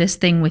share this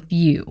thing with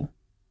you.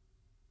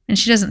 And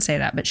she doesn't say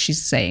that, but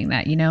she's saying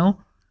that, you know?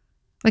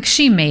 Like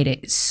she made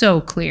it so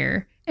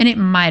clear. And it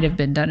might have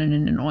been done in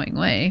an annoying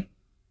way.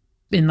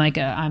 In like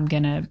a, I'm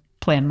going to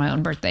plan my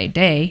own birthday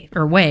day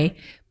or way.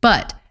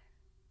 But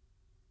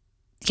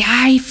yeah,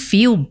 I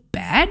feel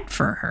bad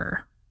for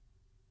her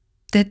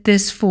that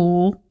this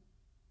fool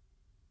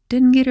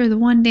didn't get her the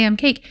one damn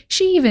cake.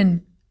 She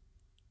even,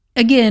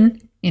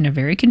 again, in a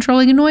very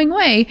controlling, annoying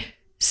way,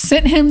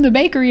 sent him the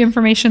bakery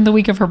information the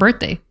week of her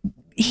birthday.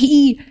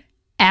 He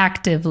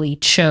actively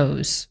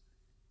chose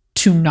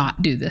to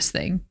not do this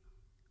thing.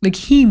 Like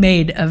he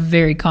made a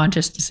very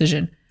conscious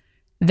decision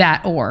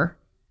that or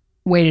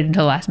waited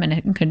until last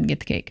minute and couldn't get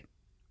the cake,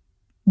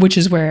 which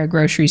is where a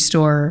grocery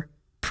store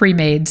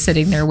pre-made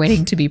sitting there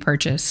waiting to be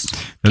purchased.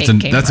 That's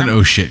an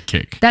oh shit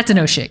cake. That's an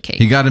oh shit cake.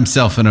 He got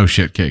himself an oh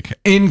shit cake.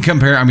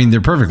 I mean,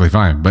 they're perfectly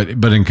fine, but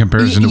in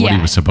comparison to what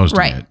he was supposed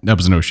to get, that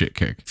was an oh shit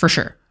cake. For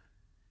sure.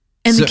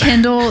 And the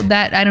Kindle,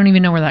 that I don't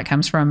even know where that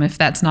comes from, if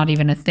that's not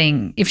even a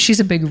thing. If she's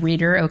a big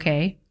reader,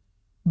 okay.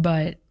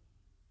 But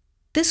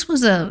this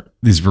was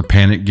These were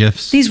panic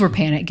gifts? These were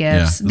panic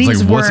gifts. Yeah. These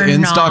like, were what's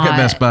in stock at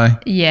Best Buy?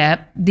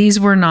 Yeah. These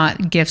were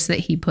not gifts that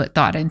he put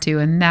thought into.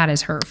 And that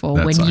is hurtful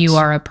when you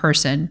are a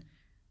person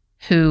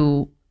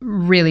who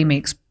really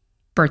makes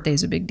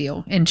birthdays a big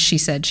deal. And she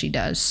said she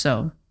does.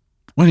 So.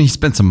 Well, he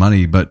spent some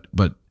money, but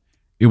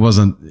it was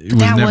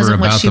never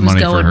about the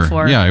money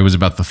for her. Yeah, it was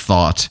about the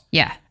thought.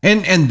 Yeah.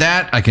 And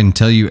that I can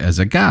tell you as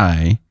a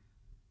guy,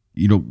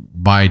 you know,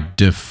 by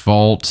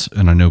default,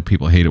 and I know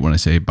people hate it when I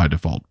say by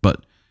default,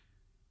 but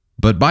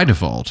by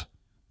default,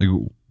 like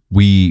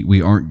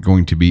we aren't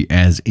going to be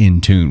as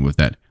in tune with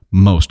that.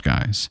 Most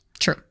guys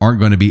aren't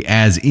going to be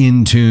as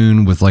in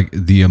tune with like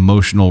the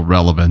emotional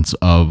relevance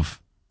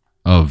of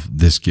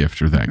this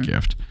gift or that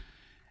gift.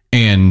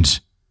 And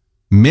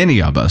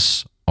many of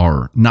us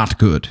are not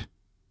good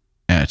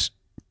at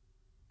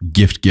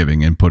gift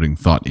giving and putting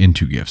thought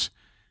into gifts.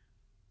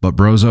 But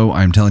Brozo,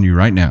 I'm telling you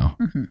right now,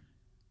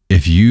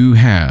 if you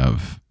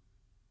have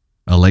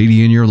a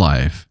lady in your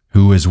life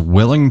who is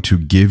willing to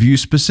give you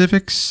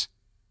specifics,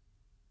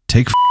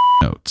 take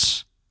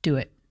notes. Do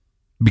it.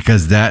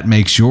 Because that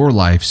makes your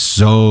life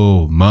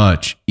so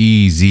much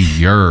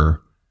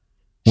easier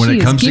when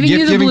it comes to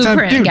gift giving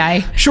time. Dude, guy.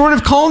 Short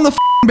of calling the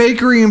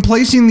bakery and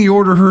placing the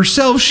order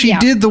herself, she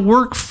did the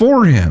work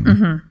for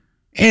him.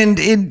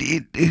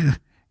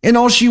 And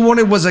all she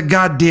wanted was a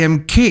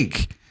goddamn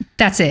cake.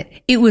 That's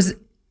it. It was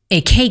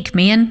a cake,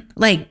 man.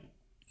 Like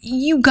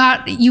you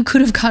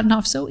could have gotten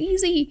off so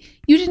easy.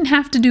 You didn't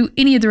have to do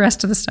any of the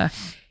rest of the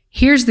stuff.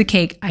 Here's the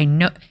cake. I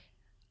know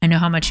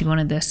how much you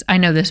wanted this. I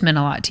know this meant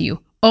a lot to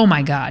you. Oh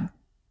my God.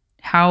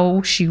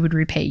 How she would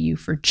repay you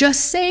for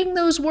just saying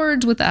those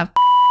words with a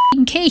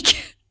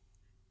cake.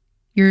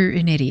 You're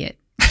an idiot.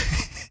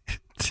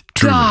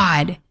 Truly,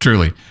 God.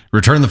 Truly.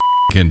 Return the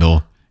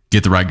Kindle.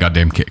 Get the right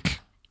goddamn cake.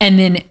 And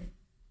then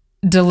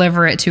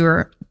deliver it to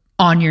her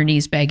on your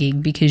knees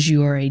begging because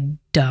you are a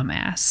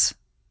dumbass.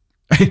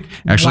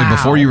 Actually,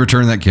 before you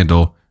return that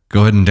Kindle,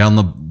 go ahead and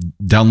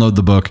download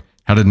the book,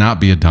 How to Not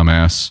Be a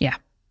Dumbass. Yeah.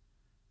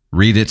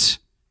 Read it,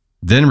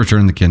 then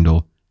return the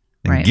Kindle,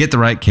 and get the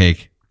right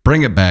cake,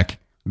 bring it back,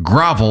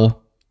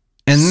 grovel,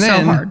 and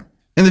then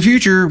in the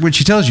future, when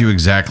she tells you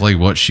exactly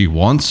what she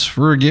wants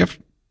for a gift,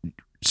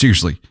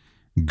 seriously,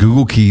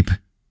 Google Keep,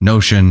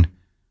 Notion,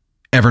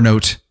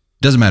 Evernote,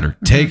 doesn't matter.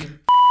 Take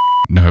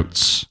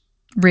notes.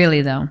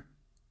 Really, though,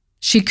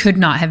 she could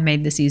not have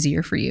made this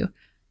easier for you,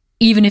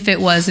 even if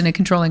it was in a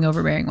controlling,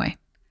 overbearing way.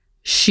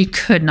 She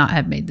could not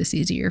have made this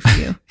easier for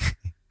you.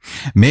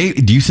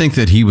 Do you think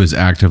that he was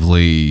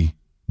actively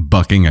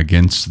bucking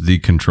against the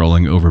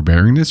controlling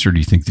overbearingness, or do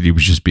you think that he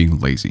was just being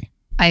lazy?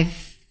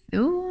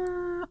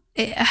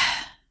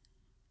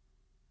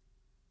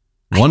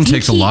 One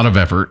takes a lot of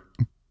effort.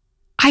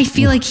 I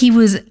feel like he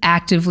was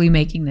actively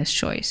making this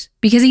choice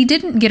because he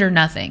didn't get her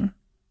nothing.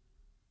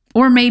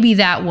 Or maybe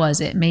that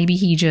was it. Maybe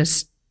he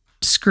just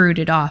screwed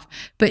it off.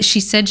 But she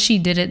said she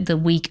did it the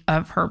week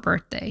of her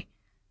birthday.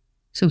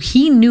 So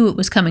he knew it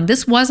was coming.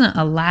 This wasn't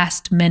a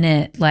last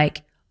minute,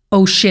 like,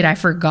 oh shit, I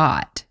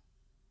forgot.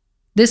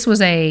 This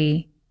was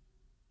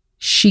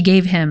she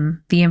gave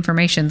him the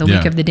information the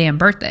week of the damn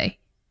birthday.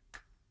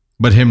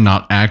 But him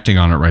not acting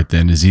on it right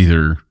then is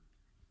either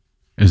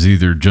is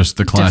either just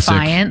the classic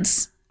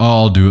defiance.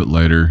 I'll do it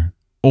later,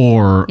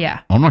 or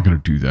Yeah. I'm not going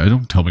to do that.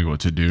 Don't tell me what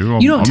to do.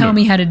 You don't tell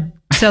me how to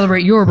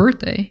celebrate your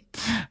birthday.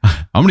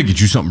 I'm going to get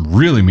you something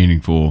really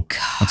meaningful. God.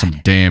 Not some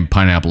damn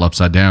pineapple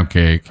upside down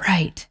cake.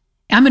 Right.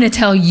 I'm going to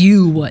tell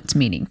you what's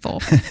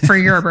meaningful for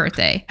your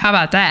birthday. How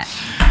about that?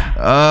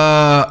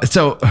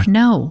 So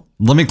No.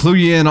 let me clue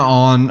you in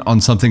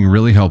on something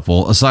really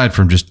helpful aside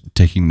from just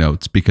taking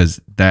notes, because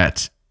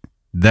that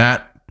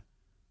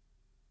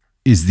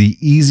is the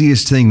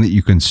easiest thing that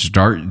you can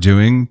start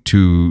doing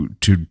to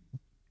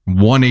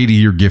 180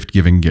 your gift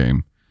giving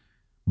game.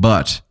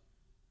 But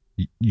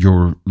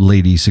your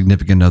lady,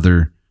 significant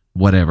other,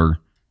 whatever,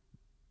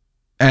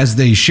 as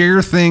they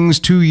share things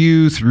to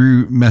you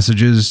through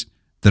messages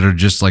that are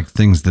just like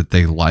things that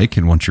they like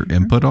and want your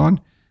input on,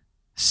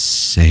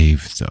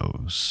 save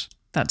those.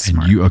 That's and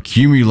smart. you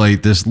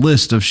accumulate this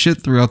list of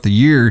shit throughout the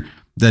year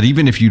that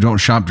even if you don't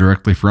shop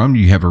directly from,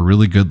 you have a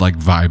really good like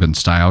vibe and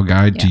style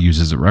guide to use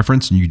as a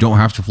reference, and you don't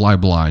have to fly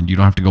blind. You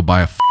don't have to go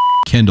buy a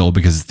Kindle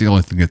because it's the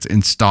only thing that's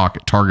in stock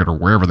at Target or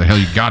wherever the hell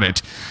you got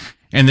it,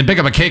 and then pick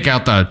up a cake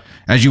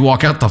as you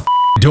walk out the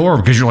door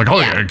because you're like, oh,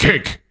 yeah, a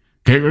cake.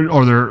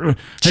 Or there.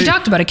 She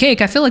talked about a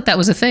cake. I feel like that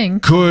was a thing.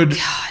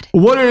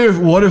 What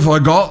if I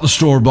got the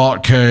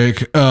store-bought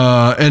cake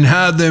and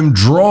had them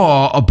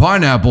draw a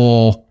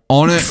pineapple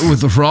on it with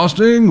the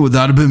frosting? Would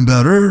that have been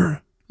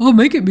better? I'll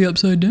make it be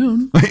upside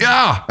down.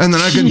 Yeah, and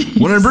then I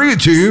can, when I bring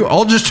it to you,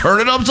 I'll just turn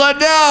it upside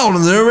down,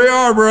 and there we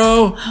are,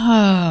 bro.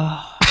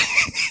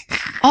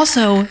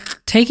 Also,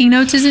 taking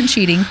notes isn't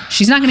cheating.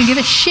 She's not going to give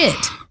a shit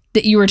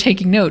that you were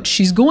taking notes.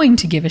 She's going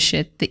to give a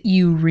shit that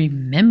you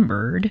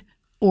remembered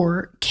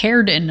or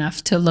cared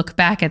enough to look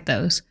back at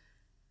those.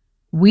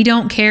 We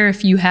don't care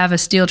if you have a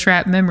steel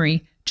trap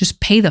memory.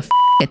 Just pay the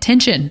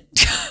attention.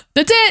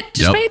 That's it.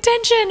 Just pay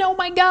attention. Oh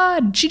my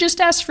God. She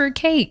just asked for a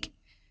cake.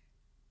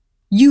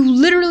 You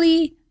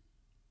literally,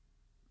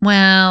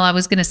 well, I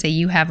was going to say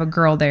you have a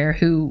girl there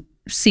who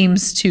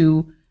seems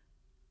to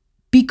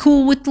be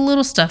cool with the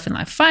little stuff in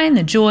life. Find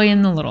the joy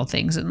in the little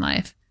things in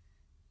life.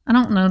 I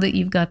don't know that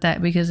you've got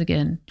that because,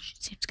 again, she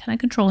seems kind of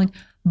controlling.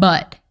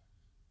 But,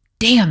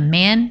 damn,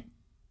 man.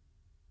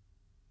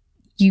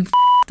 You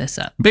this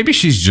up. Maybe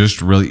she's just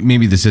really,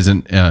 maybe this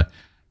isn't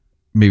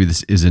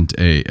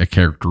a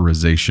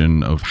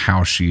characterization of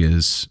how she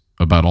is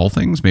about all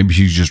things. Maybe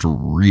she's just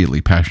really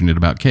passionate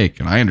about cake,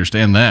 and I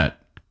understand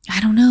that.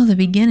 I don't know. The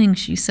beginning,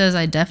 she says,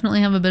 I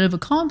definitely have a bit of a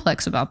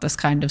complex about this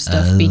kind of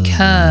stuff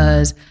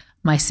because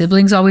my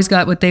siblings always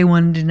got what they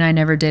wanted and I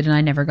never did, and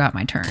I never got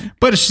my turn.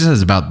 But she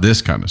says about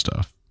this kind of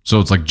stuff. So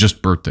it's like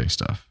just birthday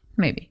stuff.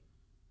 Maybe.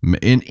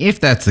 And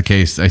if that's the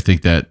case, I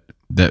think that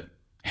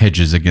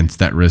hedges against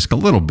that risk a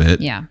little bit.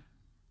 Yeah.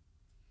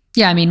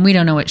 Yeah, I mean, we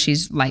don't know what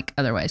she's like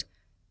otherwise.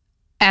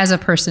 As a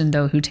person,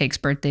 though, who takes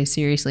birthdays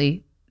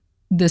seriously,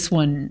 this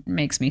one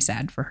makes me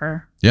sad for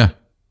her. Yeah.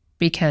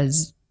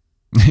 Because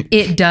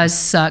it does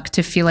suck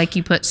to feel like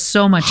you put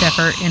so much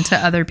effort into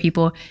other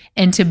people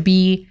and to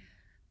be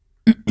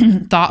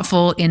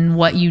thoughtful in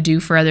what you do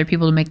for other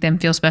people to make them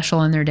feel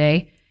special in their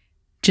day,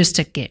 just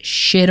to get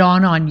shit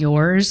on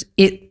yours.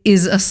 It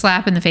is a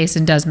slap in the face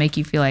and does make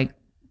you feel like,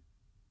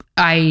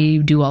 I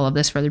do all of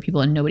this for other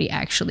people and nobody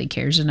actually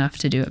cares enough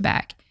to do it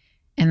back.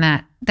 And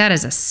that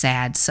is a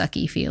sad,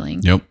 sucky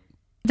feeling. Yep.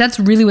 That's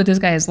really what this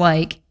guy is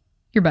like.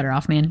 You're better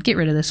off, man. Get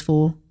rid of this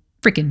fool.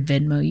 Freaking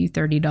Venmo you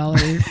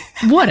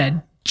 $30. What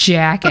a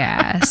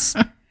jackass.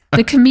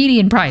 The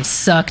comedian probably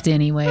sucked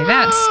anyway.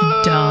 That's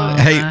dumb.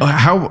 Hey,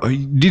 how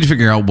you need to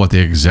figure out what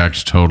the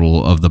exact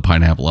total of the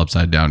pineapple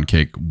upside down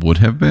cake would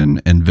have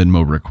been, and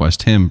Venmo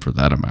request him for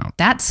that amount.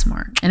 That's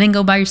smart. And then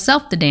go buy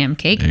yourself the damn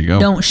cake. There you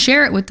go. Don't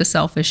share it with the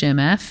selfish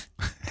MF.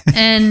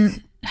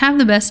 And have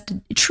the best.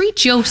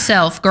 Treat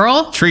yourself,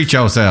 girl. Treat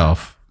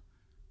yourself.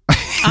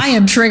 I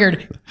am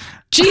triggered.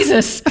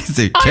 Jesus.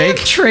 I am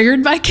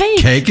triggered by cake.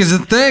 Cake is a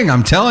thing.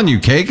 I'm telling you,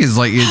 cake is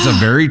like, it's a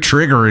very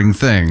triggering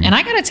thing. And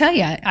I got to tell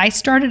you, I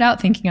started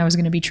out thinking I was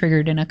going to be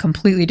triggered in a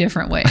completely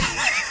different way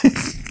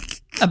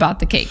about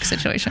the cake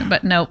situation.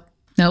 But nope.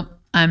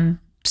 I'm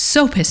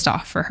so pissed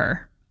off for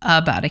her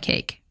about a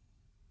cake.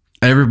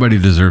 Everybody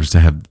deserves to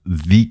have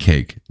the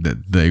cake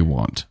that they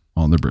want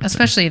on their birthday.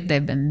 Especially if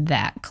they've been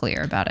that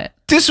clear about it.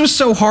 This was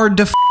so hard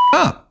to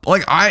up.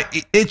 Like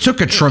it took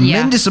a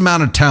tremendous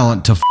amount of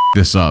talent to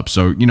this up.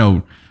 So,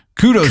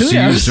 kudos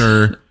to you,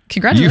 sir.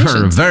 Congratulations.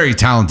 You are a very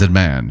talented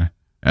man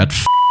at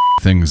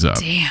things up.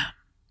 Damn.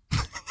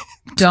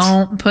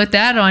 Don't put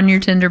that on your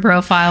Tinder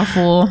profile,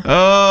 fool.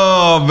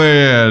 Oh,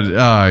 man.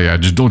 Yeah.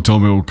 Just don't tell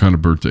me what kind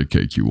of birthday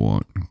cake you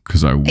want,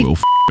 because I will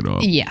it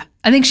up. Yeah.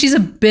 I think she's a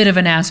bit of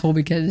an asshole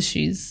because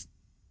she's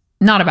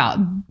not about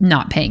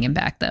not paying him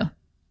back, though.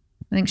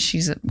 I think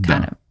she's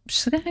kind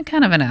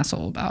of an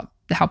asshole about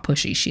how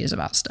pushy she is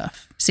about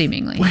stuff,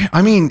 seemingly.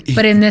 I mean,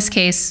 but in this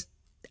case,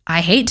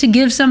 I hate to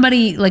give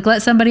somebody,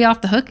 let somebody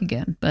off the hook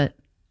again, but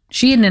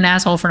she isn't an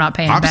asshole for not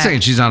paying back. I'm saying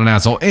she's not an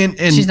asshole. And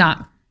she's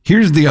not.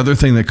 Here's the other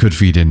thing that could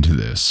feed into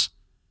this.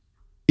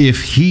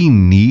 If he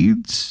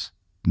needs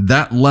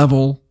that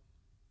level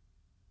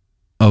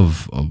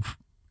of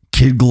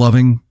kid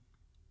gloving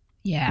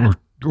Yeah.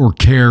 or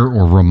care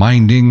or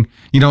reminding,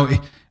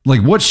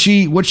 like what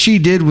she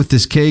did with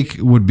this cake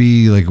would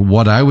be like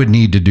what I would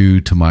need to do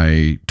to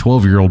my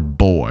 12-year-old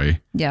boy.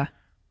 Yeah.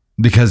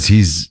 Because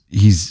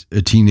he's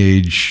a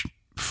teenage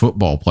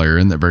football player,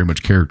 and that very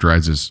much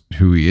characterizes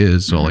who he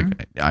is. So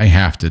like I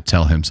have to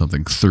tell him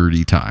something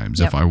 30 times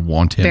if I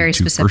want him Very to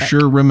specific. for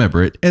sure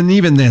remember it. And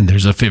even then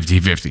there's a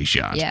 50-50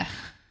 shot. Yeah.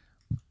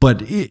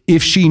 But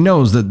if she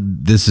knows that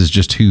this is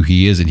just who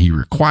he is and he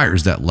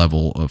requires that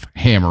level of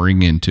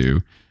hammering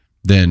into,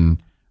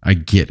 then I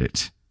get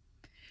it.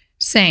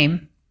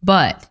 Same.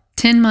 But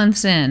 10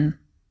 months in,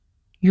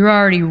 you're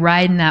already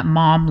riding that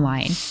mom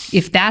line.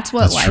 If that's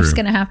what life's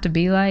going to have to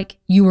be like,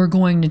 you are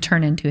going to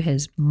turn into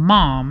his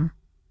mom.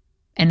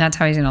 And that's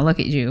how he's going to look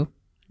at you.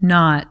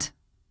 Not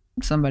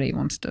somebody who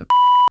wants to,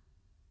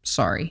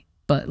 sorry,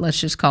 but let's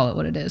just call it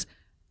what it is.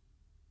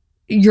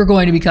 You're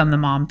going to become the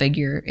mom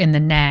figure and the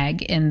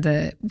nag and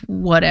the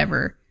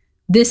whatever.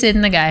 This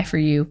isn't the guy for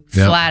you.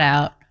 Yep. Flat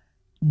out.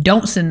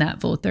 Don't send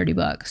that fool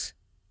 $30.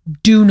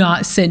 Do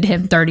not send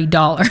him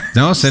 $30.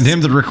 No, send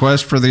him the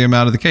request for the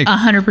amount of the cake.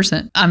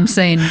 100%. I'm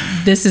saying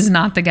this is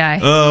not the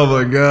guy. Oh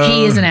my God.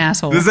 He is an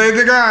asshole. This ain't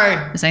the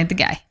guy. This ain't the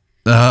guy.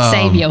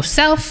 Save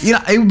yourself.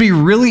 Yeah, it would be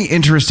really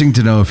interesting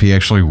to know if he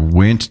actually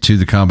went to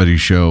the comedy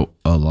show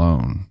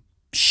alone.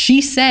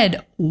 She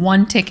said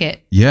one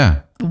ticket.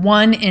 Yeah.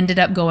 One ended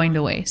up going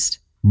to waste.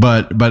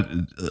 But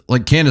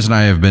like Candace and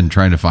I have been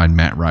trying to find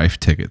Matt Rife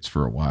tickets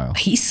for a while.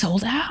 He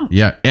sold out.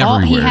 Yeah,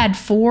 everywhere. He had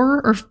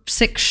 4 or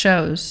 6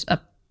 shows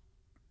up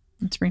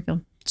in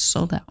Springfield.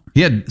 Sold out.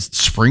 He had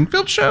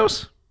Springfield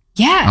shows?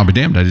 Yeah. I'll be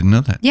damned. I didn't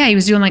know that. Yeah, he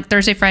was doing like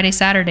Thursday, Friday,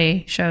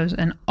 Saturday shows,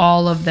 and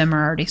all of them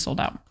are already sold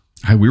out.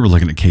 We were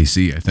looking at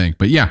KC, I think.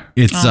 But yeah,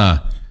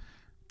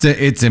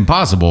 it's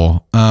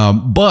impossible.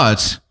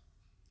 But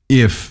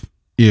if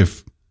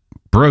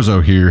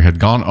Brozo here had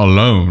gone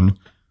alone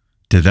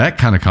to that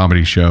kind of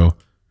comedy show,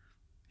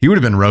 he would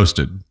have been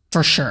roasted.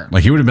 For sure.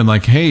 Like he would have been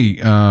like, hey,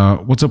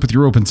 what's up with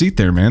your open seat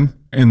there, man?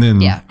 And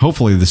then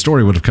hopefully the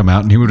story would have come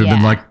out and he would have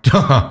been like,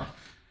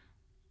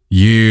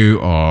 you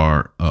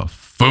are a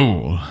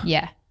fool.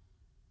 Yeah.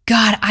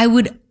 God, I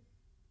would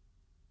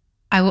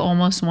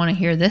almost want to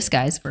hear this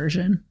guy's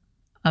version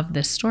of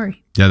this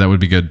story. Yeah, that would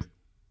be good.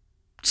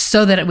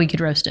 So that we could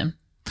roast him.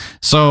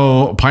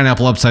 So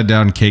pineapple upside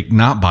down cake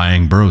not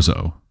buying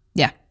Brozo.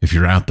 Yeah. If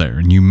you're out there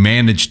and you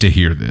managed to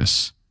hear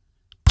this,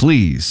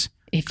 please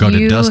go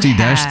to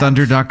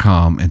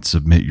dusty-thunder.com and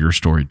submit your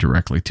story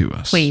directly to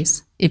us.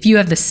 Please. If you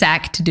have the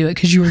sack to do it,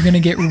 because you are going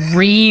to get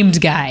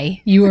reamed,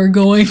 guy. You are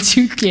going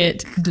to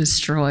get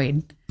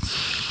destroyed.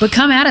 But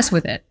come at us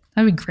with it.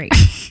 That'd be great.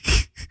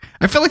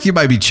 I feel like you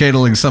might be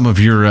channeling some of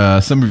your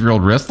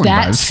old wrestling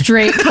That vibes.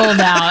 straight pulled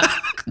out.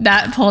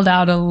 That pulled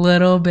out a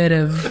little bit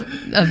of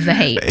the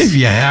hate. If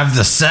you have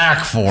the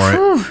sack for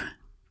it.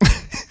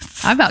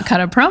 I about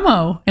cut a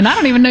promo, and I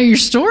don't even know your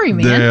story,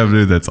 man. Damn,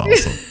 dude, that's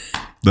awesome.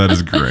 That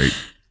is great.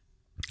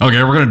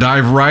 Okay, we're going to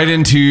dive right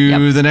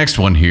into the next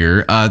one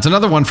here. It's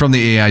another one from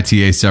the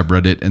AITA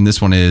subreddit, and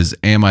this one is,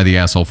 am I the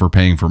asshole for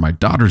paying for my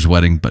daughter's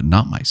wedding, but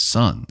not my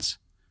son's?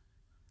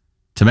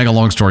 To make a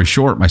long story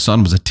short, my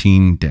son was a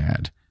teen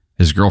dad.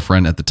 His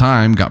girlfriend at the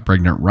time got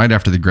pregnant right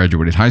after they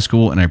graduated high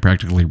school, and I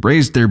practically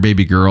raised their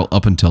baby girl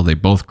up until they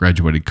both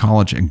graduated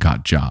college and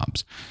got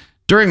jobs.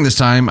 During this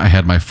time, I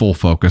had my full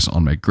focus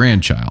on my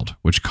grandchild,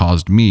 which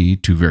caused me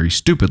to very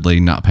stupidly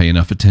not pay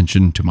enough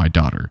attention to my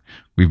daughter.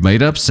 We've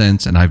made up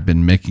since, and I've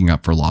been making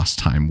up for lost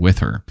time with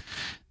her.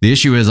 The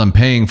issue is I'm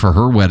paying for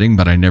her wedding,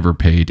 but I never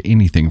paid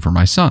anything for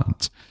my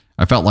son's.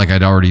 I felt like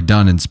I'd already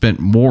done and spent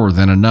more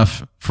than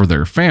enough for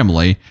their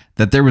family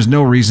that there was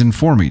no reason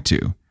for me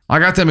to. I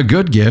got them a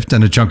good gift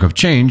and a chunk of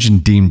change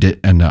and deemed it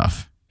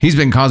enough. He's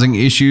been causing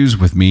issues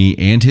with me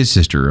and his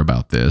sister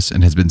about this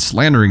and has been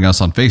slandering us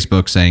on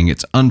Facebook saying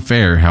it's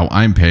unfair how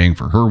I'm paying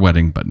for her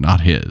wedding but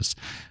not his.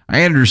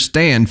 I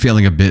understand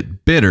feeling a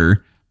bit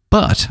bitter,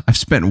 but I've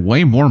spent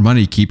way more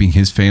money keeping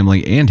his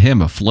family and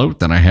him afloat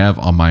than I have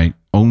on my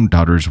own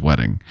daughter's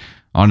wedding.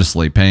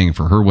 Honestly, paying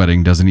for her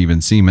wedding doesn't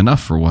even seem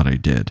enough for what I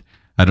did.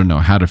 I don't know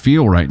how to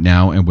feel right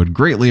now and would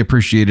greatly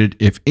appreciate it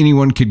if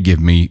anyone could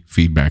give me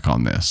feedback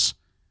on this.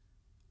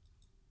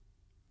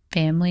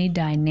 Family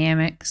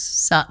dynamics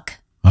suck.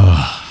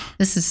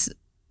 This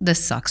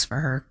sucks for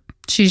her.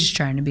 She's just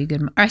trying to be a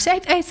good. I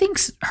think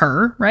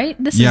her, right?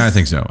 I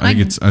think so. I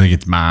think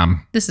it's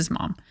mom. This is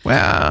mom.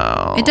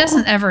 Well, it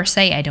doesn't ever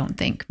say. I don't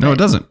think. No, it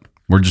doesn't.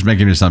 We're just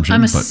making an assumption.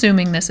 I'm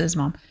assuming this is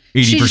mom.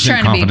 80% she's just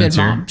trying to be a good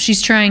mom. here.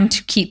 She's trying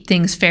to keep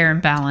things fair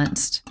and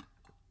balanced,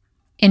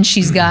 and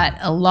she's got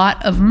a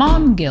lot of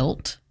mom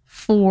guilt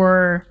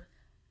for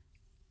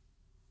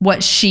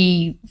what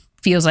she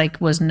feels like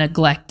was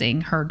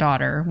neglecting her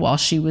daughter while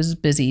she was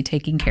busy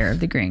taking care of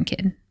the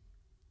grandkid.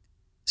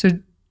 So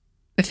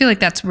I feel like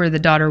that's where the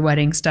daughter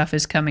wedding stuff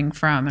is coming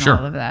from and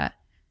all of that.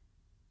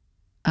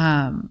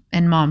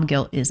 And mom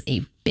guilt is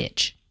a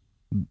bitch.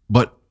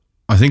 But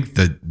I think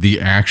that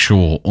the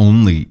actual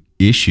only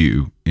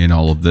issue in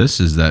all of this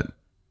is that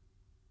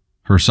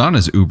her son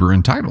is uber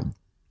entitled.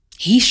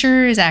 He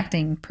sure is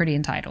acting pretty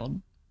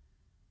entitled.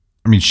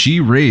 I mean,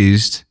 she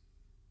raised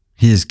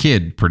his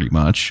kid pretty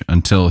much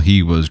until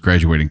he was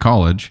graduating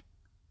college.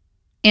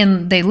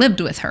 And they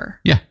lived with her.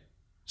 Yeah.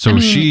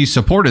 So she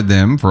supported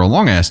them for a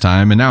long ass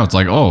time. And now it's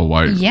like, oh,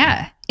 why?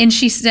 Yeah. And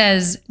she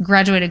says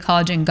graduated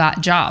college and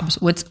got jobs,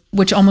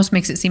 which almost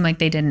makes it seem like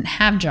they didn't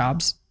have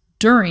jobs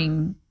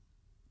during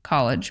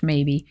college,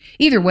 maybe.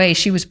 Either way,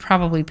 she was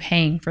probably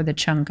paying for the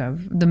chunk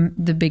of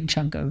the big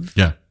chunk of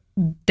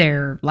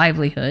their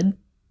livelihood.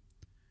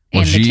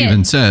 Well, she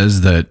even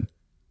says that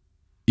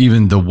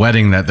even the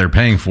wedding that they're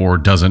paying for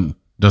doesn't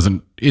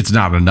it's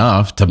not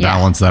enough to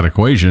balance that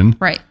equation.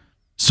 Right.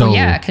 So well,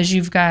 yeah, because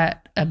you've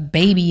got a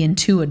baby and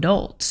 2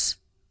 adults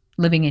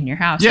living in your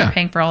house. Yeah. You're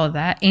paying for all of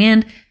that.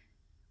 And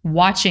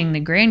watching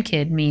the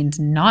grandkid means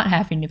not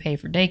having to pay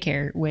for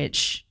daycare,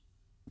 which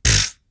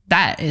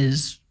that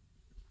is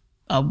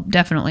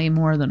definitely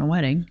more than a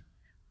wedding.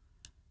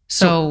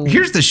 So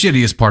here's the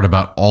shittiest part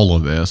about all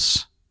of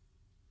this.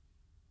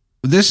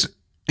 This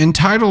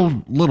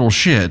entitled little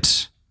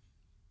shit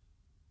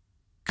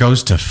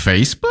goes to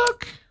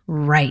Facebook?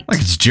 Right. Like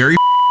it's Jerry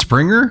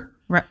Springer?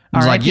 Right.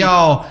 It's like,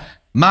 y'all,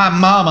 my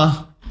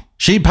mama,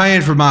 she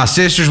paid for my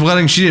sister's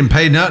wedding. She didn't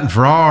pay nothing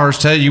for ours.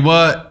 Tell you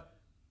what,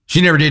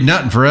 she never did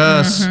nothing for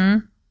us.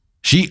 Mm-hmm.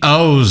 She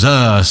owes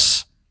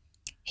us.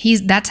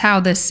 That's how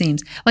this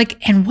seems. Like,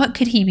 and what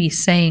could he be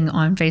saying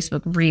on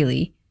Facebook,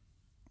 really?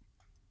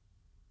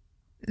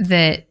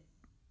 That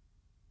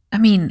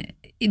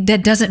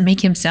doesn't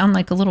make him sound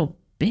like a little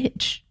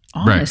bitch,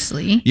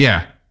 honestly. Right.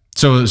 Yeah.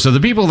 So the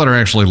people that are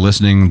actually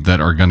listening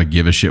that are going to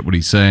give a shit what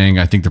he's saying,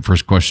 I think the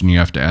first question you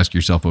have to ask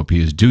yourself, OP,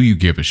 is do you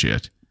give a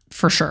shit?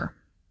 For sure.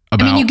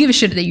 You give a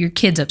shit that your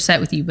kid's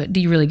upset with you, but do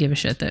you really give a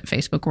shit that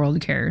Facebook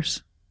world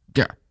cares?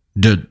 Yeah.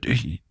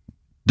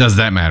 Does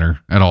that matter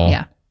at all?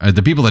 Yeah.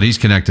 The people that he's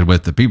connected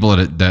with, the people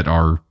that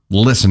are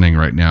listening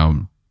right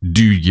now,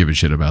 do you give a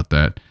shit about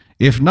that?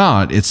 If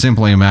not, it's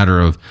simply a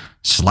matter of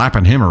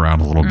slapping him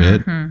around a little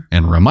bit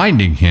and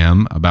reminding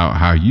him about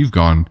how you've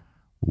gone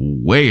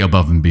way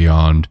above and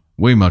beyond,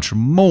 way much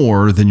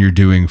more than you're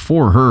doing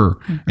for her.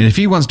 Mm-hmm. And if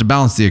he wants to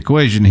balance the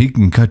equation, he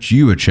can cut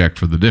you a check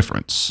for the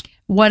difference.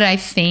 What I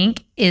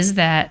think is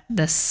that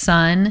the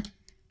son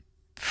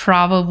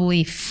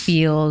probably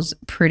feels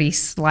pretty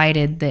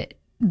slighted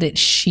that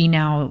she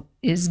now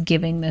is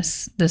giving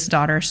this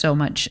daughter so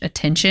much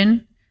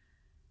attention.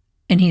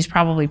 And he's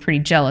probably pretty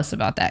jealous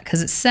about that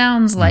because it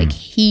sounds like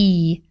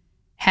he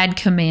had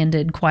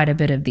commanded quite a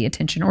bit of the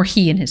attention, or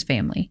he and his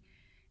family.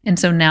 And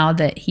so now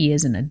that he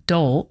is an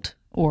adult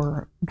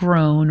or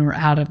grown or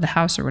out of the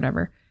house or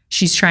whatever,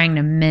 she's trying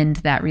to mend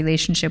that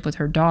relationship with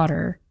her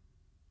daughter.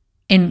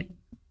 And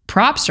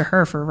props to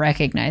her for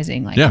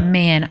recognizing, like,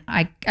 man,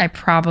 I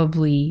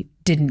probably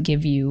didn't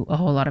give you a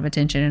whole lot of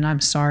attention and I'm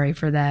sorry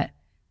for that.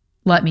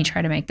 Let me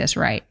try to make this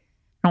right.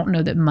 I don't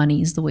know that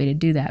money is the way to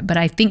do that, but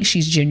I think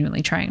she's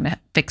genuinely trying to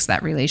fix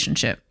that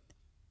relationship.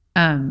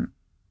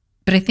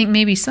 But I think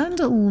maybe son's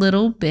a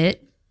little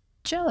bit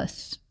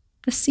jealous.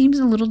 This seems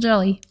a little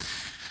jelly.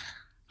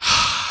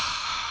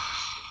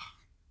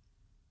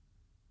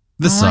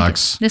 This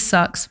sucks. This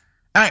sucks.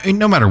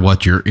 No matter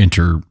what your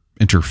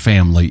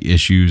inter-family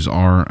issues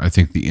are, I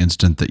think the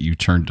instant that you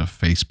turn to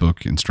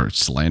Facebook and start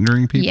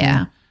slandering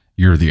people,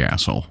 you're the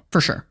asshole.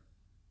 For sure.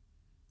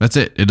 That's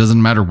it. It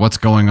doesn't matter what's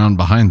going on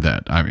behind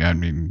that. I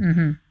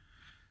mean,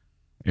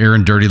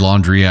 airing dirty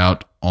laundry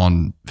out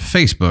on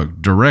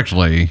Facebook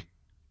directly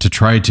to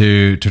try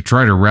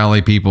to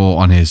rally people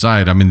on his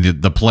side. I mean,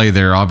 the play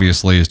there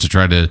obviously is to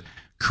try to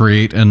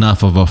create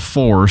enough of a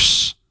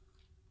force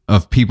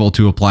of people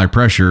to apply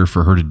pressure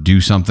for her to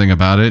do something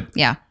about it.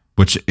 Yeah.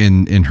 Which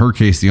in her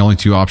case, the only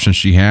 2 options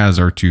she has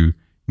are to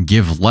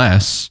give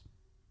less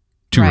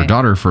to her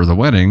daughter for the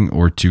wedding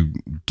or to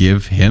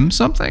give him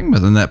something,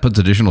 but then that puts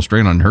additional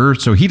strain on her.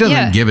 So he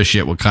doesn't give a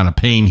shit what kind of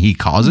pain he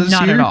causes.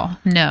 Not at all.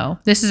 No,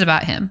 this is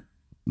about him.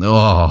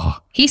 Oh,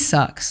 he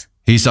sucks.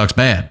 He sucks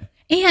bad.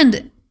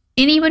 And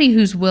anybody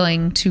who's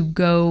willing to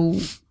go,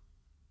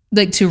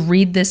 like, to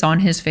read this on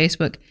his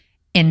Facebook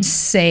and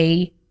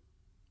say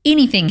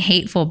anything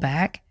hateful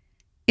back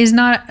is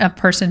not a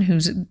person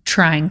who's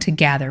trying to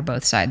gather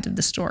both sides of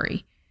the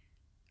story.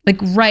 Like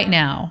right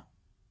now,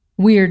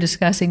 we're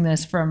discussing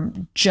this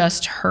from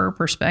just her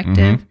perspective.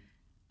 Mm-hmm.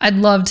 I'd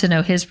love to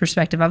know his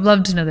perspective. I'd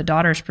love to know the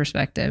daughter's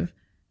perspective.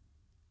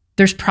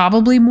 There's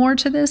probably more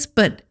to this,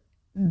 but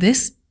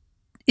this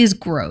is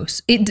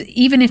gross.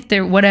 Even if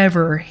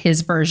whatever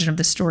his version of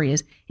the story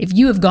is, if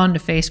you have gone to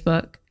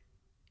Facebook,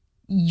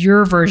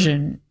 your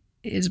version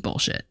is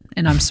bullshit.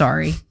 And I'm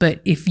sorry,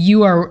 but if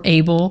you are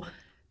able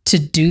to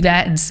do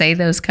that and say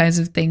those kinds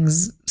of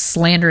things,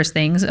 slanderous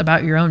things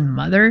about your own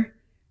mother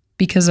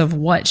because of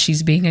what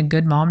she's being a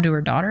good mom to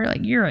her daughter, like,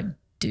 you're a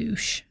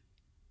douche,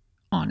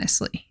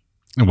 honestly.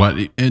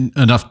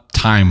 Enough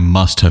time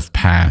must have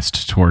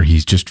passed to where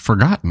he's just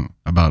forgotten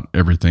about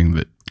everything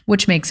that,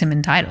 which makes him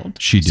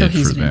entitled. She did so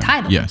he's for an them.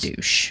 entitled Yes.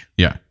 douche.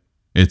 Yeah.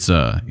 It's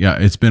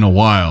been a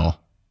while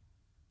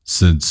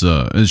since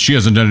she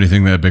hasn't done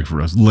anything that big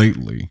for us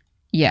lately.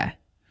 Yeah.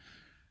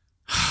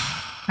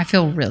 I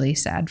feel really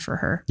sad for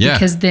her. Yeah.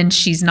 Because then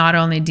she's not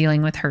only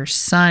dealing with her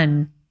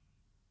son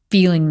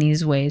feeling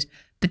these ways,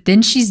 but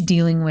then she's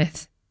dealing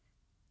with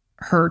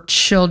her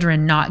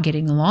children not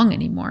getting along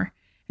anymore.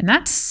 And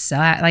that's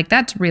sad. Like,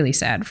 that's really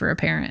sad for a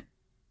parent.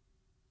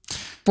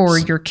 For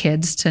your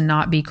kids to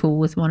not be cool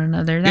with one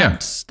another.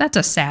 That's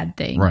a sad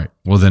thing. Right.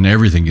 Well, then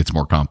everything gets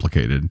more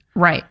complicated.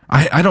 Right.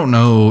 I don't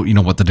know,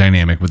 what the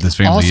dynamic with this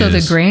family is. Also, the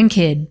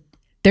grandkid.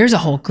 There's a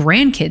whole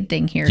grandkid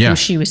thing here Yeah. who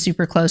she was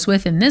super close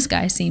with. And this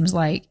guy seems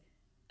like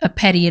a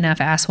petty enough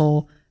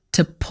asshole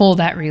to pull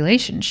that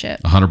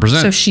relationship.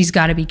 100%. So she's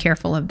got to be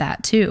careful of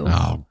that too.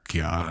 Oh,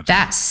 God.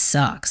 That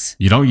sucks.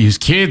 You don't use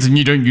kids and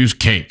you don't use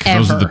cake.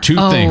 Those are the two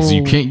things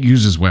you can't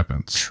use as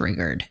weapons.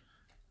 Triggered.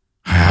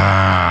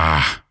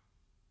 Ah.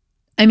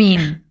 I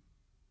mean,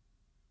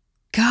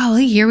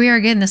 golly, here we are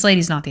again. This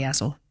lady's not the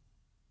asshole.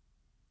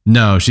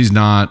 No, she's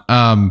not.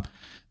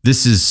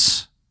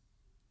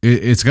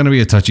 It's going to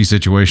be a touchy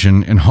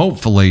situation, and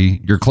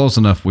hopefully you're close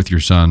enough with your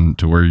son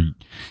to where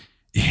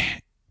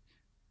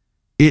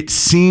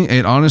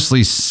it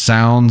honestly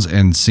sounds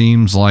and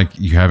seems like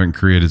you haven't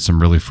created some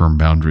really firm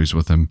boundaries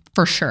with him.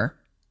 For sure.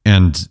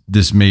 And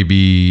this may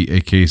be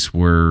a case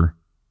where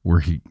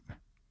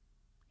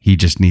he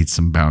just needs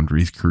some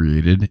boundaries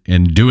created,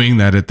 and doing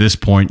that at this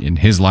point in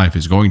his life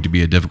is going to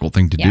be a difficult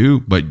thing to do,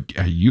 but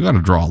you got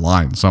to draw a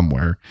line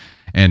somewhere.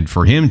 And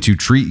for him to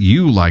treat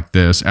you like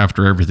this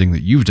after everything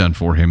that you've done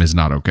for him is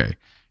not okay.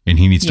 And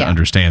he needs to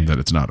understand that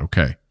it's not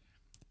okay.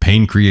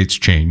 Pain creates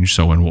change.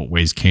 So in what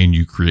ways can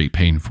you create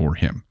pain for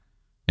him?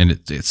 And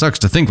it sucks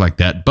to think like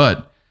that,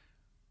 but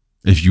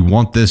if you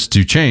want this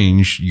to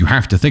change, you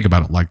have to think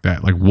about it like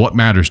that. Like, what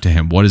matters to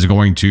him? What is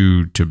going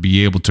to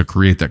be able to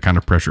create that kind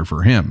of pressure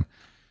for him?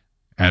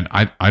 And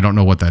I don't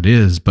know what that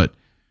is, but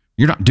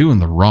you're not doing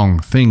the wrong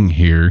thing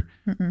here.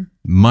 Mm-mm.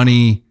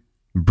 Money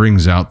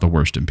brings out the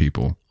worst in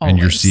people. Always. And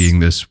you're seeing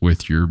this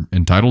with your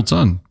entitled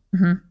son.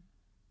 Mm-hmm.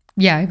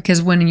 Yeah,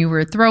 because when you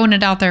were throwing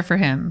it out there for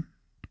him,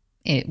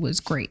 it was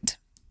great.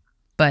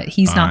 But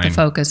he's not the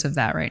focus of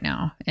that right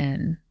now.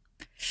 And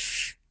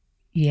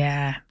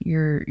yeah,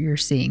 you're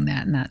seeing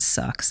that, and that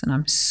sucks. And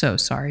I'm so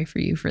sorry for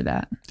you for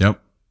that.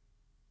 Yep.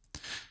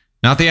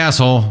 Not the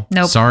asshole.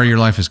 Nope. Sorry your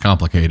life is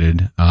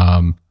complicated.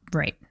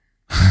 Right.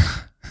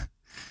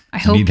 I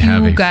hope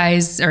you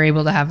guys are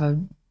able to have a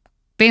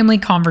family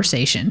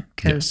conversation,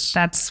 because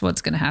that's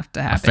what's going to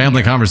happen. A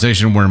family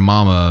conversation where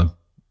mama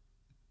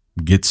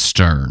gets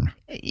stern.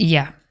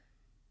 Yeah.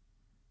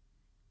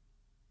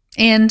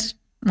 And,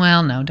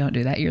 well, no, don't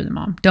do that. You're the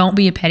mom. Don't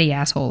be a petty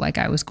asshole like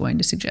I was going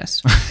to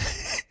suggest.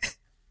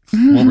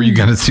 What were you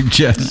going to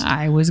suggest?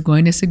 I was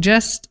going to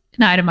suggest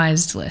an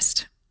itemized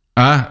list.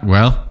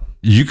 Well,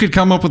 you could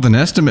come up with an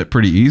estimate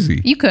pretty easy.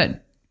 You could.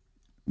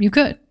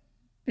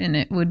 And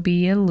it would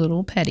be a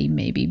little petty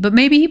maybe, but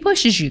maybe he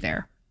pushes you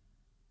there.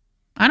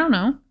 I don't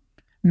know.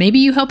 Maybe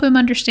you help him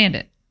understand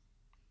it.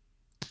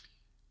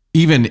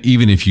 Even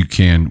if you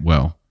can,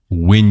 well,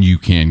 when you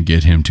can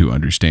get him to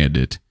understand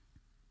it,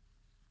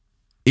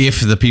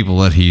 if the people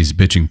that he's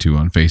bitching to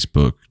on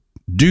Facebook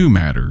do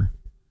matter,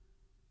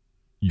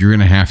 you're going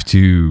to have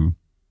to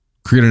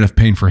create enough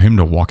pain for him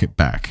to walk it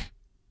back.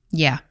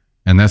 Yeah.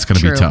 And that's going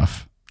to be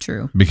tough.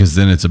 True. Because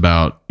then it's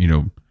about,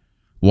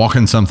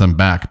 walking something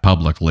back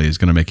publicly is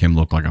going to make him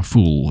look like a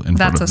fool in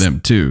front of them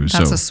too.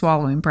 That's a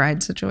swallowing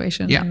pride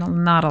situation. Yeah.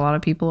 And not a lot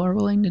of people are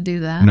willing to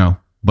do that. No,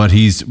 but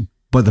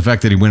the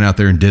fact that he went out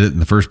there and did it in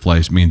the first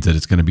place means that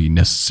it's going to be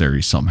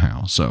necessary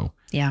somehow. So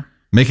yeah,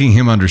 making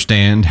him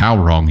understand how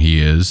wrong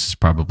he is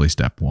probably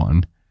step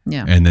one.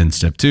 Yeah. And then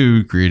step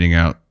two, creating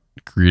at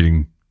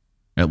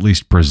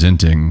least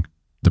presenting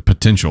the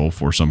potential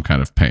for some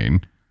kind of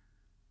pain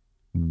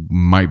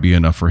might be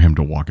enough for him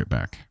to walk it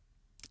back.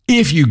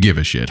 If you give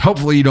a shit.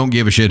 Hopefully you don't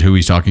give a shit who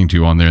he's talking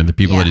to on there, and the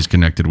people that he's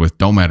connected with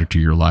don't matter to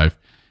your life,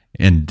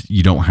 and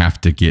you don't have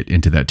to get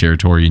into that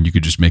territory, and you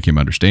could just make him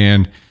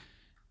understand.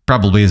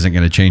 Probably isn't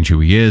going to change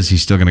who he is.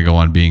 He's still going to go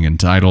on being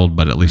entitled,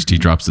 but at least he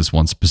drops this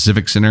one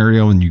specific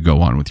scenario and you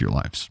go on with your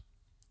lives.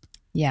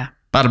 Yeah.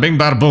 Bada bing,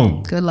 bada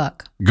boom. Good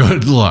luck.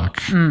 Good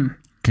luck.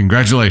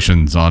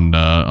 Congratulations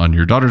on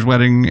your daughter's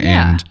wedding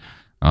and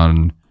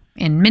on...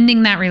 And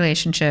mending that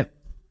relationship.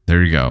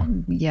 There you go.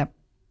 Yep.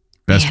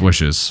 Best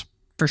wishes.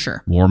 For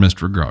sure.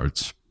 Warmest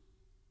regards.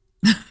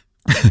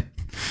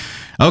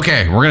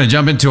 Okay, we're going to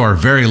jump into our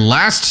very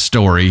last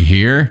story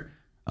here.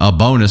 A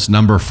bonus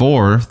number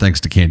 4, thanks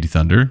to Candy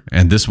Thunder.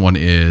 And this one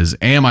is,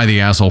 am I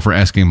the asshole for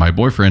asking my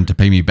boyfriend to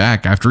pay me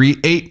back after he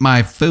ate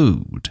my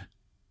food?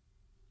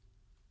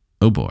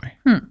 Oh boy.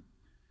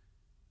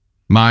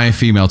 My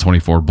female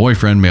 24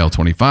 boyfriend, male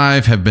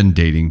 25, have been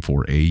dating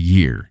for a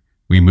year.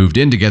 We moved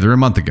in together a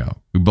month ago.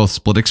 We both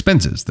split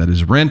expenses. That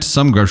is rent,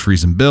 some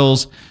groceries and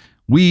bills.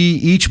 We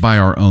each buy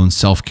our own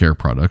self-care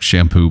products,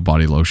 shampoo,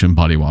 body lotion,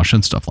 body wash,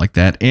 and stuff like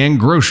that, and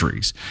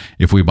groceries.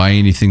 If we buy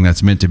anything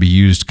that's meant to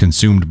be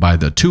consumed by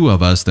the two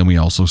of us, then we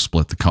also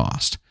split the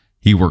cost.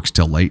 He works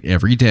till late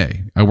every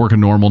day. I work a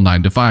normal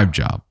 9 to 5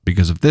 job.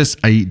 Because of this,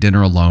 I eat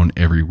dinner alone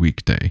every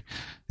weekday.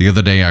 The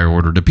other day, I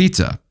ordered a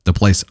pizza. The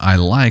place I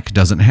like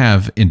doesn't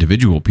have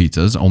individual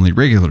pizzas, only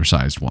regular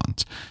sized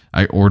ones.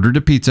 I ordered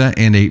a pizza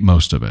and ate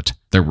most of it.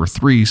 There were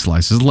 3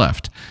 slices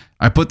left.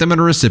 I put them in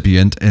a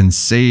recipient and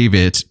save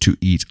it to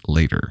eat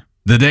later.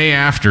 The day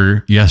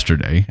after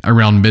yesterday,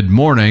 around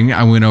mid-morning,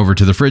 I went over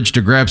to the fridge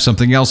to grab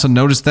something else and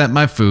noticed that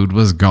my food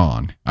was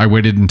gone. I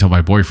waited until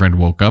my boyfriend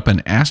woke up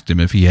and asked him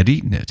if he had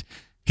eaten it.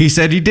 He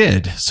said he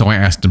did, so I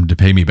asked him to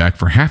pay me back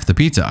for half the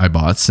pizza I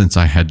bought since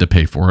I had to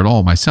pay for it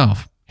all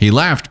myself. He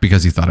laughed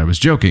because he thought I was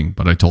joking,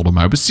 but I told him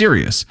I was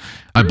serious.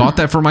 I bought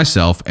that for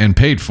myself and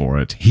paid for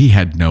it. He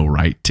had no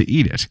right to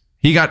eat it.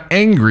 He got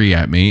angry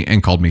at me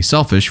and called me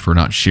selfish for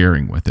not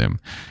sharing with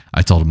him.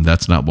 I told him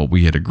that's not what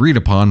we had agreed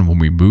upon when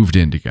we moved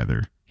in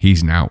together.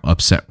 He's now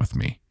upset with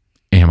me.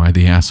 Am I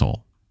the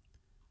asshole?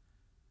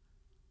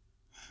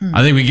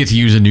 I think we get to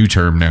use a new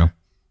term now.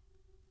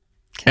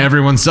 Okay.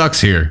 Everyone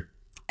sucks here.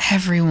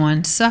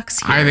 Everyone sucks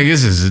here. I think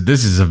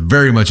this is a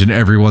very much an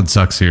everyone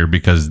sucks here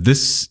because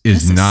this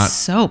is not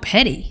so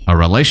petty. A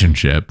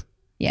relationship.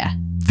 Yeah.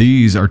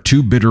 These are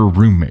 2 bitter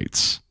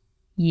roommates.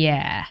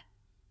 Yeah.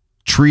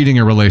 Treating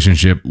a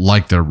relationship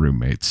like they're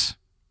roommates.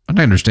 And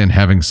I understand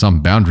having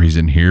some boundaries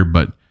in here,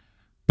 but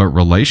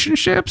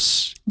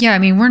relationships? Yeah, I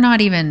mean, we're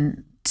not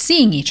even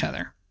seeing each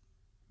other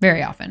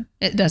very often.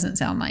 It doesn't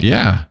sound like.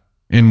 Yeah.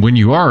 And when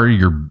you are,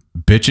 you're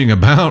bitching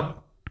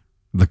about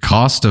the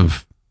cost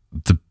of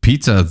the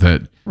pizza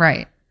that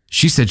right.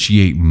 She said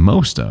she ate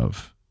most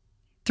of.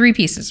 3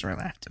 pieces were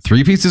left.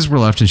 3 pieces were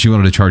left and she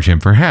wanted to charge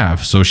him for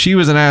half. So she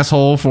was an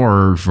asshole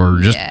for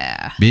just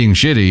being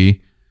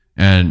shitty.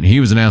 And he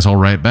was an asshole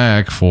right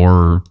back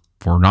for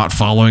not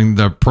following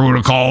the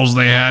protocols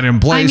they had in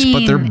place. I mean,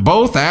 but they're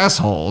both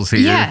assholes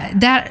here. Yeah,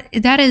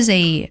 that is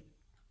a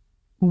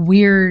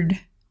weird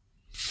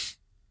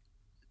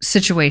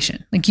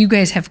situation. Like, you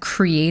guys have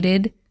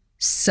created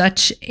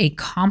such a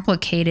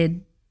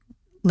complicated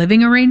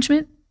living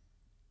arrangement.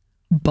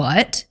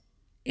 But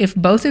if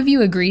both of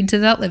you agreed to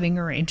that living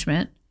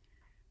arrangement,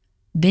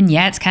 then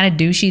yeah, it's kind of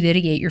douchey that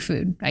he ate your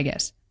food, I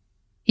guess.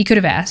 He could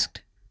have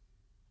asked.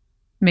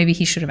 Maybe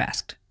he should have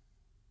asked.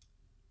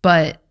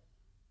 But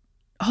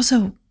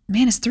also,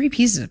 man, it's 3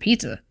 pieces of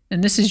pizza.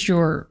 And this is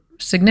your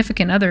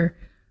significant other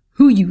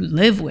who you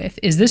live with.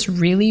 Is this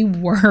really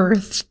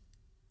worth?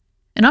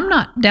 And I'm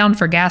not down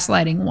for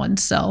gaslighting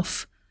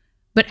oneself,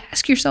 but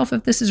ask yourself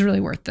if this is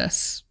really worth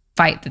this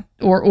fight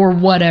or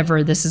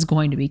whatever this is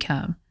going to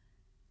become.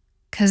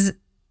 Because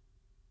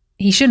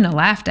he shouldn't have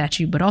laughed at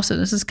you, but also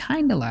this is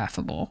kind of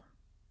laughable.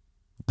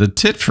 The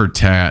tit for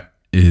tat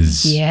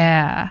is...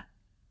 Yeah.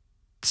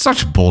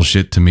 Such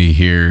bullshit to me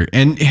here.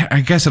 And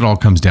I guess it all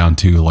comes down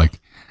to, like,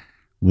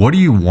 what do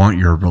you want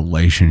your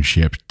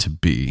relationship to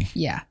be?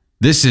 Yeah.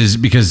 This is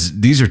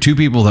because these are 2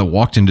 people that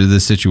walked into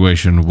this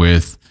situation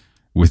with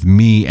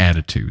me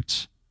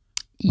attitudes.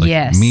 Like,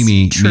 yes.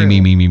 Me.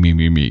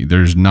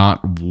 There's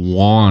not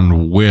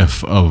one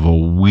whiff of a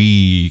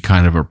we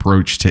kind of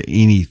approach to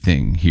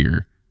anything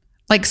here.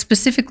 Like,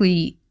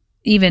 specifically,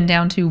 even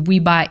down to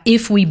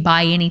if we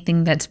buy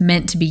anything that's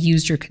meant to be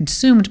used or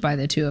consumed by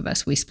the 2 of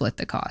us, we split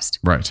the cost.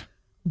 Right.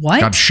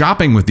 What? God,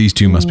 shopping with these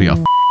 2 must be a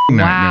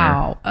nightmare.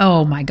 Wow.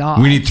 Oh my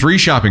God. We need 3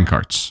 shopping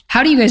carts.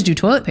 How do you guys do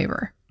toilet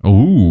paper?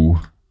 Ooh.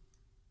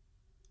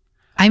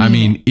 I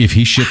mean, if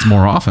he shits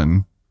more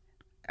often.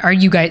 Do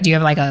you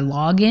have like a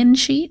login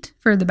sheet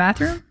for the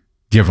bathroom?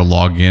 Do you have a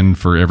login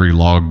for every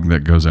log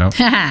that goes out?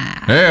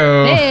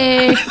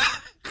 Hey.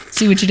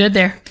 See what you did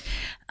there.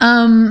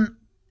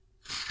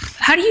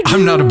 How do you do?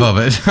 I'm not above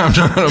it. I'm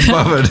not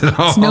above it at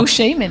all. There's no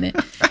shame in it.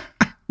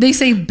 They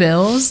say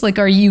bills. Like,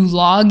 are you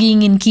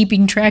logging and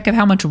keeping track of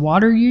how much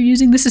water you're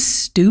using? This is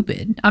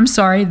stupid. I'm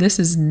sorry. This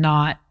is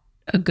not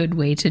a good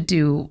way to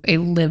do a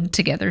live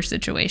together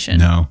situation.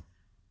 No.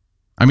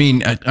 I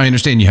mean, I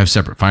understand you have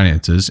separate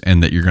finances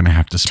and that you're going to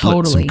have to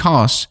split some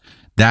costs.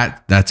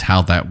 That's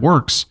how that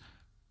works.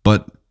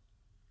 But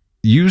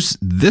use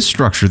this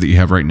structure that you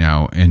have right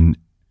now and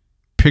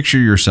picture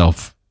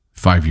yourself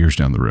 5 years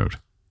down the road.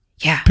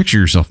 Yeah. Picture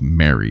yourself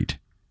married.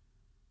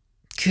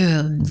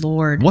 Good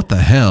Lord. What the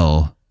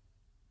hell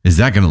is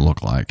that going to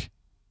look like?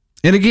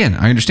 And again,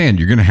 I understand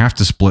you're going to have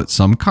to split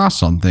some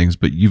costs on things,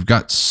 but you've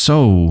gotten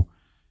so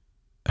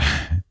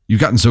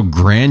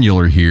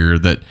granular here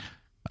that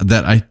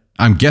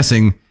I'm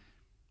guessing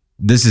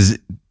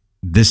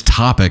this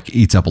topic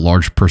eats up a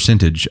large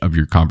percentage of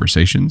your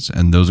conversations.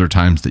 And those are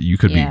times that you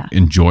could be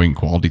enjoying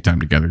quality time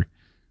together.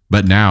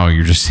 But now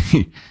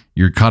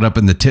you're caught up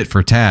in the tit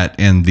for tat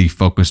and the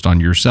focused on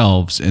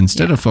yourselves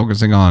instead of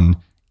focusing on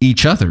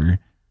each other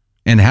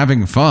and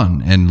having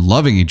fun and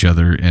loving each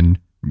other and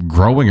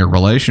growing a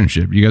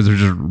relationship. You guys are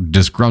just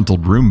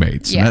disgruntled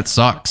roommates. And that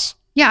sucks.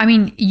 Yeah. I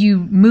mean, you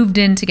moved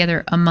in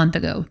together a month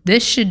ago.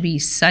 This should be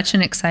such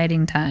an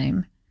exciting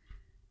time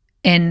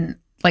and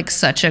like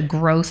such a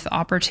growth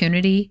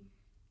opportunity.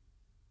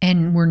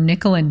 And we're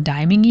nickel and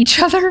diming each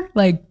other.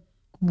 Like,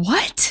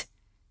 what?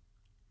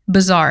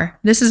 Bizarre.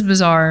 This is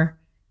bizarre.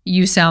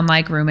 You sound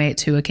like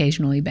roommates who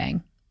occasionally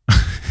bang.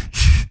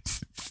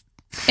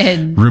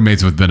 And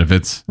roommates with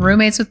benefits.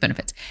 Roommates with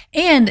benefits.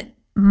 And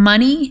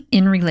money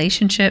in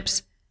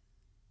relationships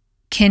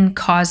can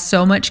cause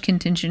so much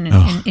contention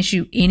and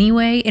issue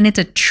anyway. And it's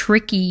a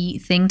tricky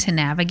thing to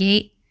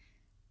navigate.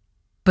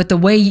 But the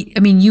way,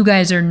 you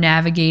guys are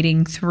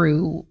navigating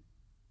through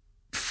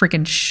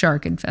freaking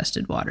shark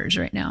infested waters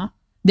right now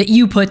that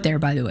you put there,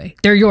 by the way.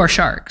 They're your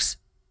sharks.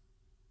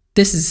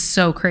 This is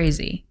so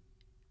crazy.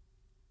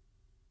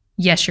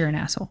 Yes, you're an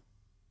asshole.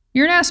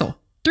 You're an asshole.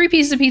 3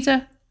 pieces of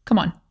pizza. Come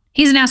on.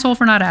 He's an asshole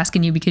for not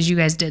asking you because you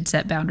guys did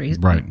set boundaries.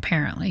 Right.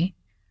 Apparently.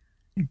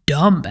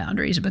 Dumb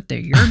boundaries, but they're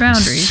your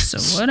boundaries.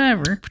 So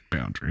whatever.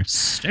 Boundaries.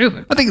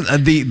 Stupid. I think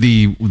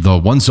the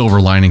one silver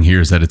lining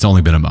here is that it's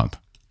only been a month.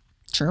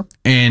 True.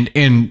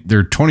 And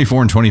they're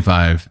 24 and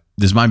 25.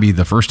 This might be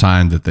the first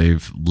time that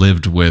they've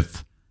lived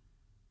with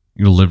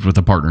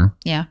a partner.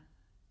 Yeah.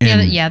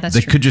 And yeah, that's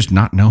they true. could just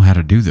not know how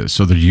to do this.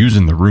 So they're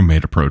using the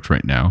roommate approach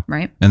right now.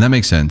 Right. And that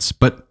makes sense.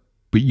 But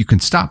you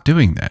can stop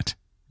doing that.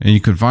 And you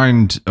can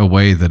find a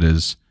way that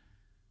is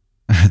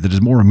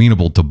more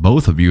amenable to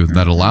both of you,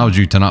 that allows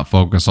you to not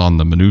focus on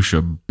the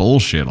minutia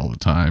bullshit all the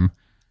time.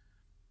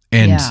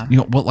 And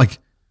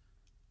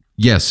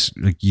yes,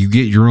 like you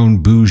get your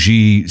own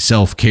bougie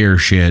self-care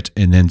shit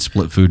and then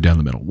split food down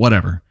the middle,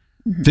 whatever.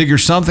 Mm-hmm. Figure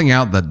something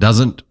out that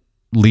doesn't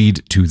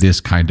lead to this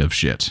kind of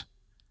shit.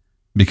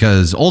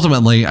 Because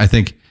ultimately, I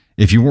think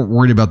if you weren't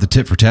worried about the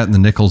tit for tat and the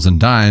nickels and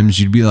dimes,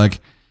 you'd be like,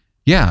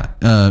 yeah,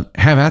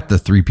 have at the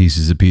 3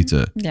 pieces of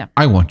pizza. Yeah.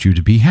 I want you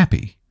to be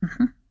happy.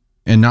 Mm-hmm.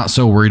 And not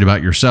so worried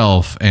about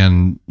yourself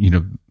and,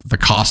 the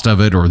cost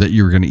of it, or that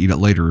you were going to eat it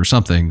later or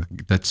something.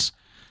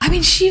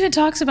 She even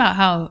talks about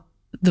how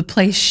the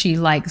place she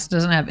likes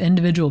doesn't have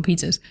individual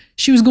pizzas.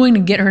 She was going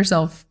to get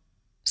herself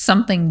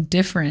something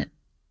different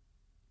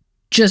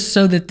just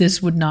so that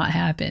this would not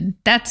happen.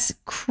 That's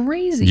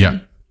crazy. Yeah.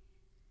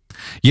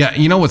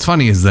 Yeah. What's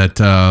funny is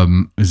that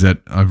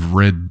I've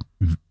read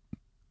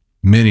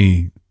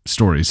many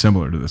stories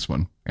similar to this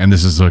one. And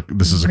this is a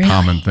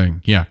common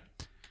thing. Yeah.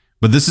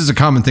 But this is a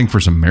common thing for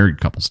some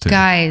married couples too.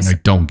 Guys, and I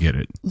don't get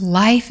it.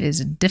 Life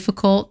is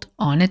difficult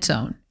on its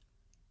own.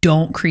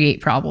 Don't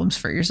create problems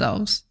for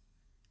yourselves.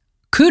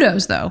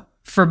 Kudos though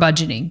for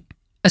budgeting,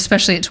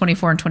 especially at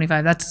 24 and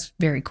 25. That's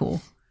very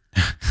cool.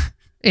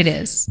 It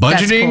is.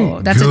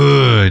 Budgeting? That's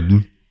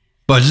good.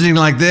 Budgeting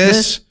like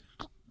this?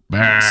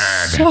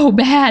 Bad. So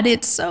bad.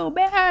 It's so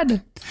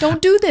bad.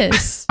 Don't do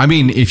this.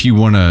 If you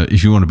want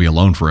to be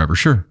alone forever,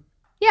 sure.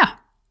 Yeah.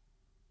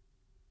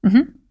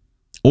 Mm-hmm.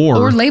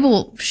 Or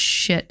label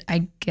shit,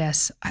 I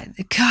guess.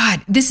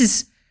 God, this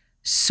is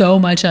so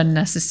much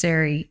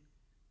unnecessary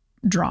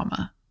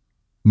drama.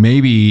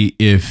 Maybe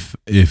if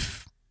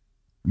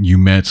you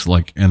met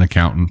like an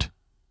accountant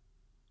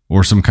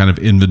or some kind of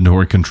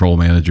inventory control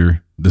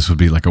manager, this would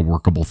be like a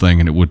workable thing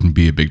and it wouldn't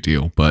be a big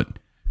deal. But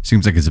it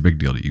seems like it's a big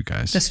deal to you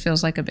guys. This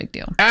feels like a big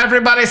deal.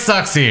 Everybody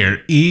sucks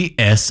here.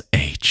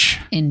 ESH.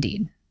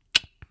 Indeed.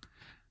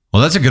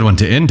 Well, that's a good one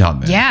to end on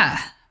then.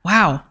 Yeah.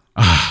 Wow.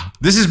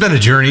 This has been a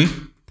journey.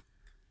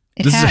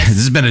 This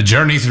has been a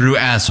journey through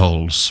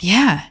assholes.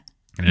 Yeah.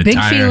 Big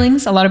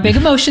feelings, a lot of big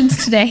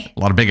emotions today. A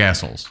lot of big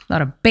assholes. A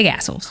lot of big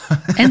assholes.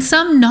 And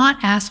some not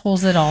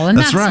assholes at all. And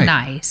that's right.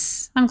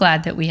 Nice. I'm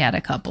glad that we had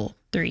a couple,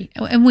 3.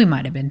 And we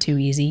might have been too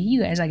easy.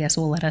 You guys, I guess,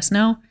 will let us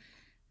know.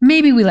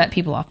 Maybe we let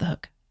people off the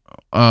hook.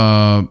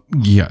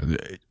 Yeah.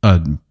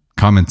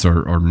 Comments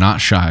are not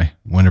shy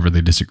whenever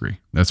they disagree.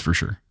 That's for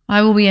sure.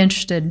 I will be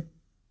interested.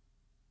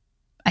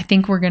 I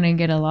think we're going to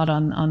get a lot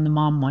on the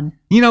mom one.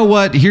 You know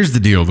what? Here's the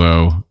deal,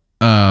 though.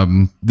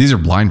 These are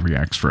blind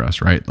reacts for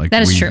us, right? Like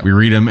that is true. We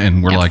read them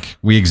and we're like,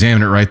 we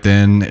examine it right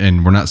then,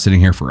 and we're not sitting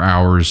here for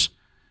hours,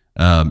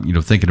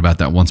 thinking about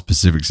that one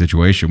specific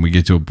situation. We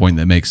get to a point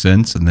that makes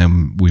sense, and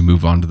then we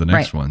move on to the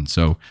next one.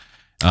 So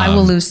I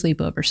will lose sleep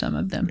over some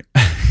of them.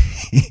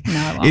 No,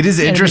 I won't. It is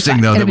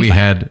interesting though that we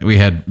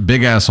had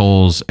big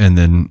assholes and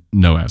then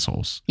no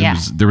assholes.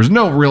 There was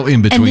no real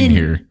in between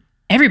here.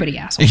 Everybody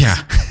assholes.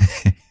 Yeah.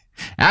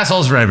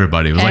 Assholes for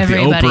everybody. It was like the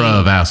Oprah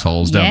of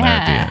assholes down there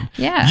at the end.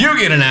 Yeah. You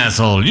get an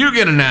asshole. You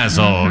get an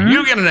asshole. Mm-hmm.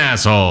 You get an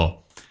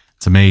asshole.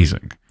 It's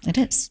amazing. It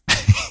is.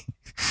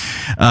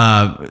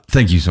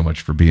 Thank you so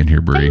much for being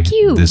here, Brie. Thank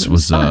you. This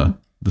was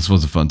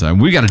a fun time.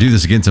 We got to do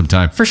this again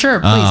sometime. For sure.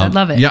 Please. I'd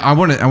love it. Yeah. I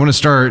want to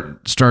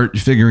start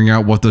figuring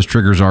out what those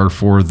triggers are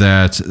for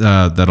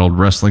that old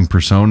wrestling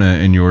persona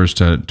in yours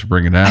to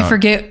bring it out. I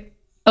forget.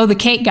 Oh, the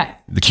cake guy.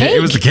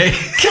 It was the cake.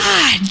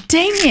 God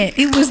dang it.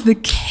 It was the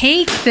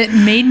cake that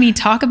made me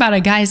talk about a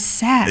guy's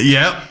sack.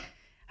 Yep.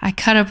 I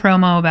cut a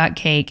promo about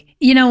cake.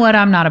 You know what?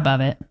 I'm not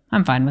above it.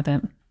 I'm fine with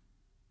it.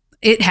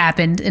 It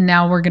happened, and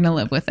now we're going to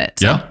live with it.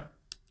 So. Yeah.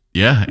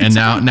 Yeah. And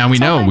now we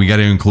know we got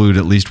to include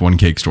at least one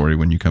cake story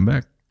when you come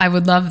back. I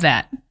would love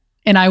that.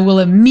 And I will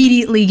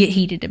immediately get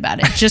heated about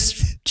it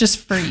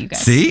just for you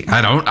guys. See,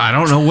 I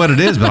don't know what it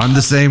is, but I'm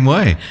the same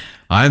way.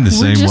 I'm the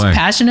same way. We're just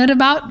passionate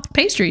about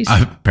pastries.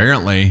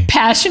 Apparently.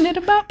 Passionate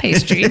about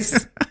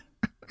pastries.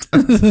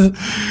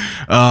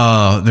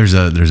 There's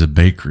a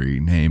bakery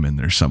name in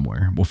there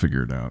somewhere. We'll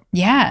figure it out.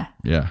 Yeah.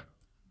 Yeah.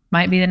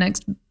 Might be the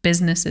next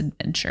business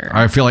adventure.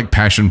 I feel like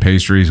Passion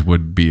Pastries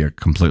would be a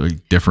completely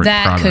different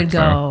that product. Could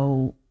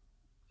go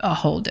a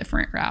whole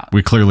different route.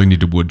 We clearly need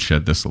to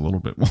woodshed this a little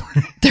bit more.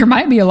 There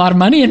might be a lot of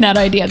money in that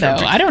idea, though.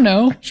 I don't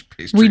know.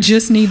 We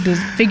just need to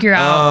figure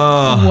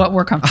out what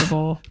we're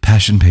comfortable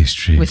Passion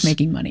Pastries with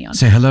making money on.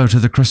 Say hello to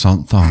the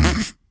croissant thong.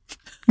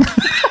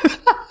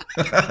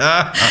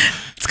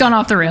 It's gone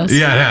off the rails.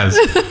 Yeah, it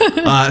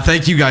has.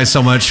 Thank you guys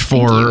so much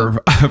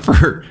for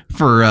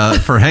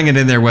hanging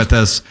in there with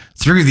us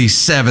through these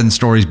 7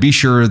 stories. Be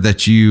sure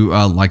that you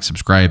like,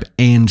 subscribe,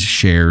 and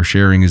share.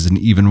 Sharing is an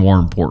even more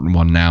important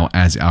one now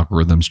as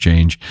algorithms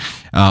change.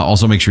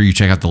 Also, make sure you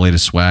check out the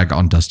latest swag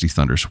on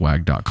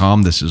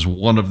DustyThunderSwag.com. This is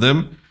one of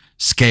them.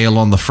 Scale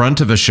on the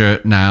front of a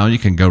shirt now. You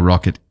can go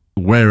rock it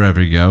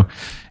wherever you go.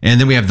 And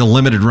then we have the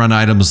limited run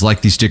items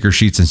like these sticker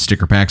sheets and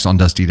sticker packs on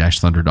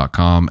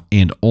dusty-thunder.com.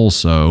 And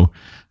also,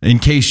 in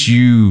case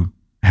you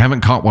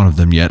haven't caught one of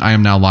them yet, I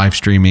am now live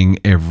streaming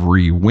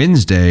every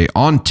Wednesday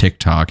on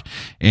TikTok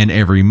and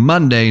every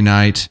Monday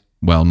night.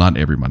 Well, not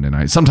every Monday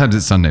night. Sometimes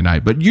it's Sunday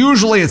night, but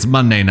usually it's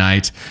Monday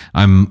night.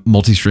 I'm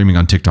multi-streaming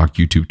on TikTok,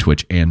 YouTube,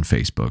 Twitch, and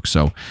Facebook.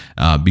 So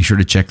be sure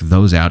to check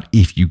those out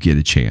if you get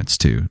a chance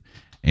to.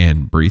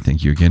 And Brie,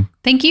 thank you again.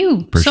 Thank you.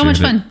 Appreciate so much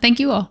it. fun. Thank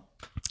you all.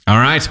 All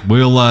right.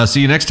 We'll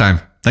see you next time.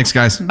 Thanks,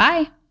 guys.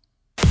 Bye.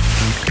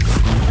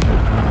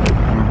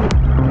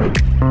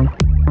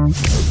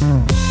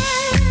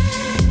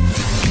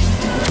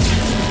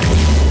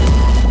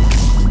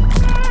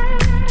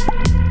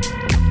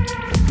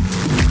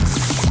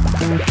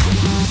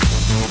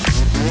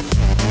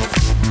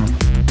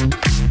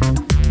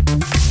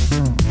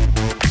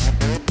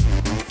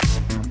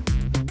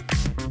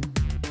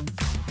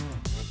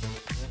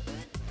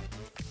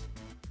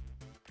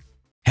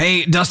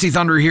 Hey, Dusty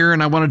Thunder here,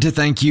 and I wanted to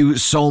thank you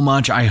so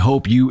much. I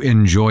hope you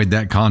enjoyed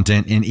that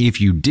content, and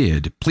if you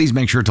did, please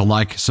make sure to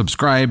like,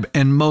 subscribe,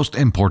 and most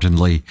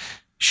importantly,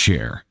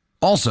 share.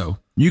 Also,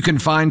 you can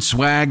find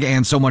swag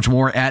and so much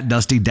more at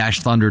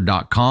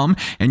dusty-thunder.com,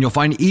 and you'll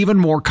find even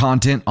more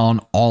content on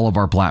all of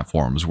our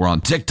platforms. We're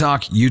on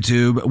TikTok,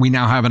 YouTube. We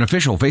now have an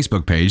official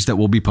Facebook page that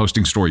we'll be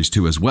posting stories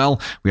to as well.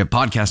 We have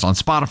podcasts on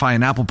Spotify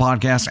and Apple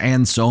Podcasts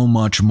and so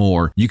much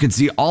more. You can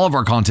see all of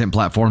our content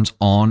platforms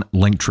on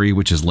Linktree,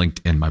 which is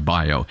linked in my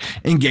bio.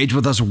 Engage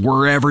with us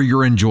wherever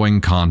you're enjoying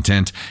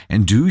content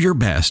and do your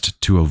best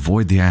to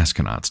avoid the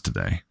Askonauts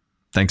today.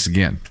 Thanks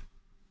again.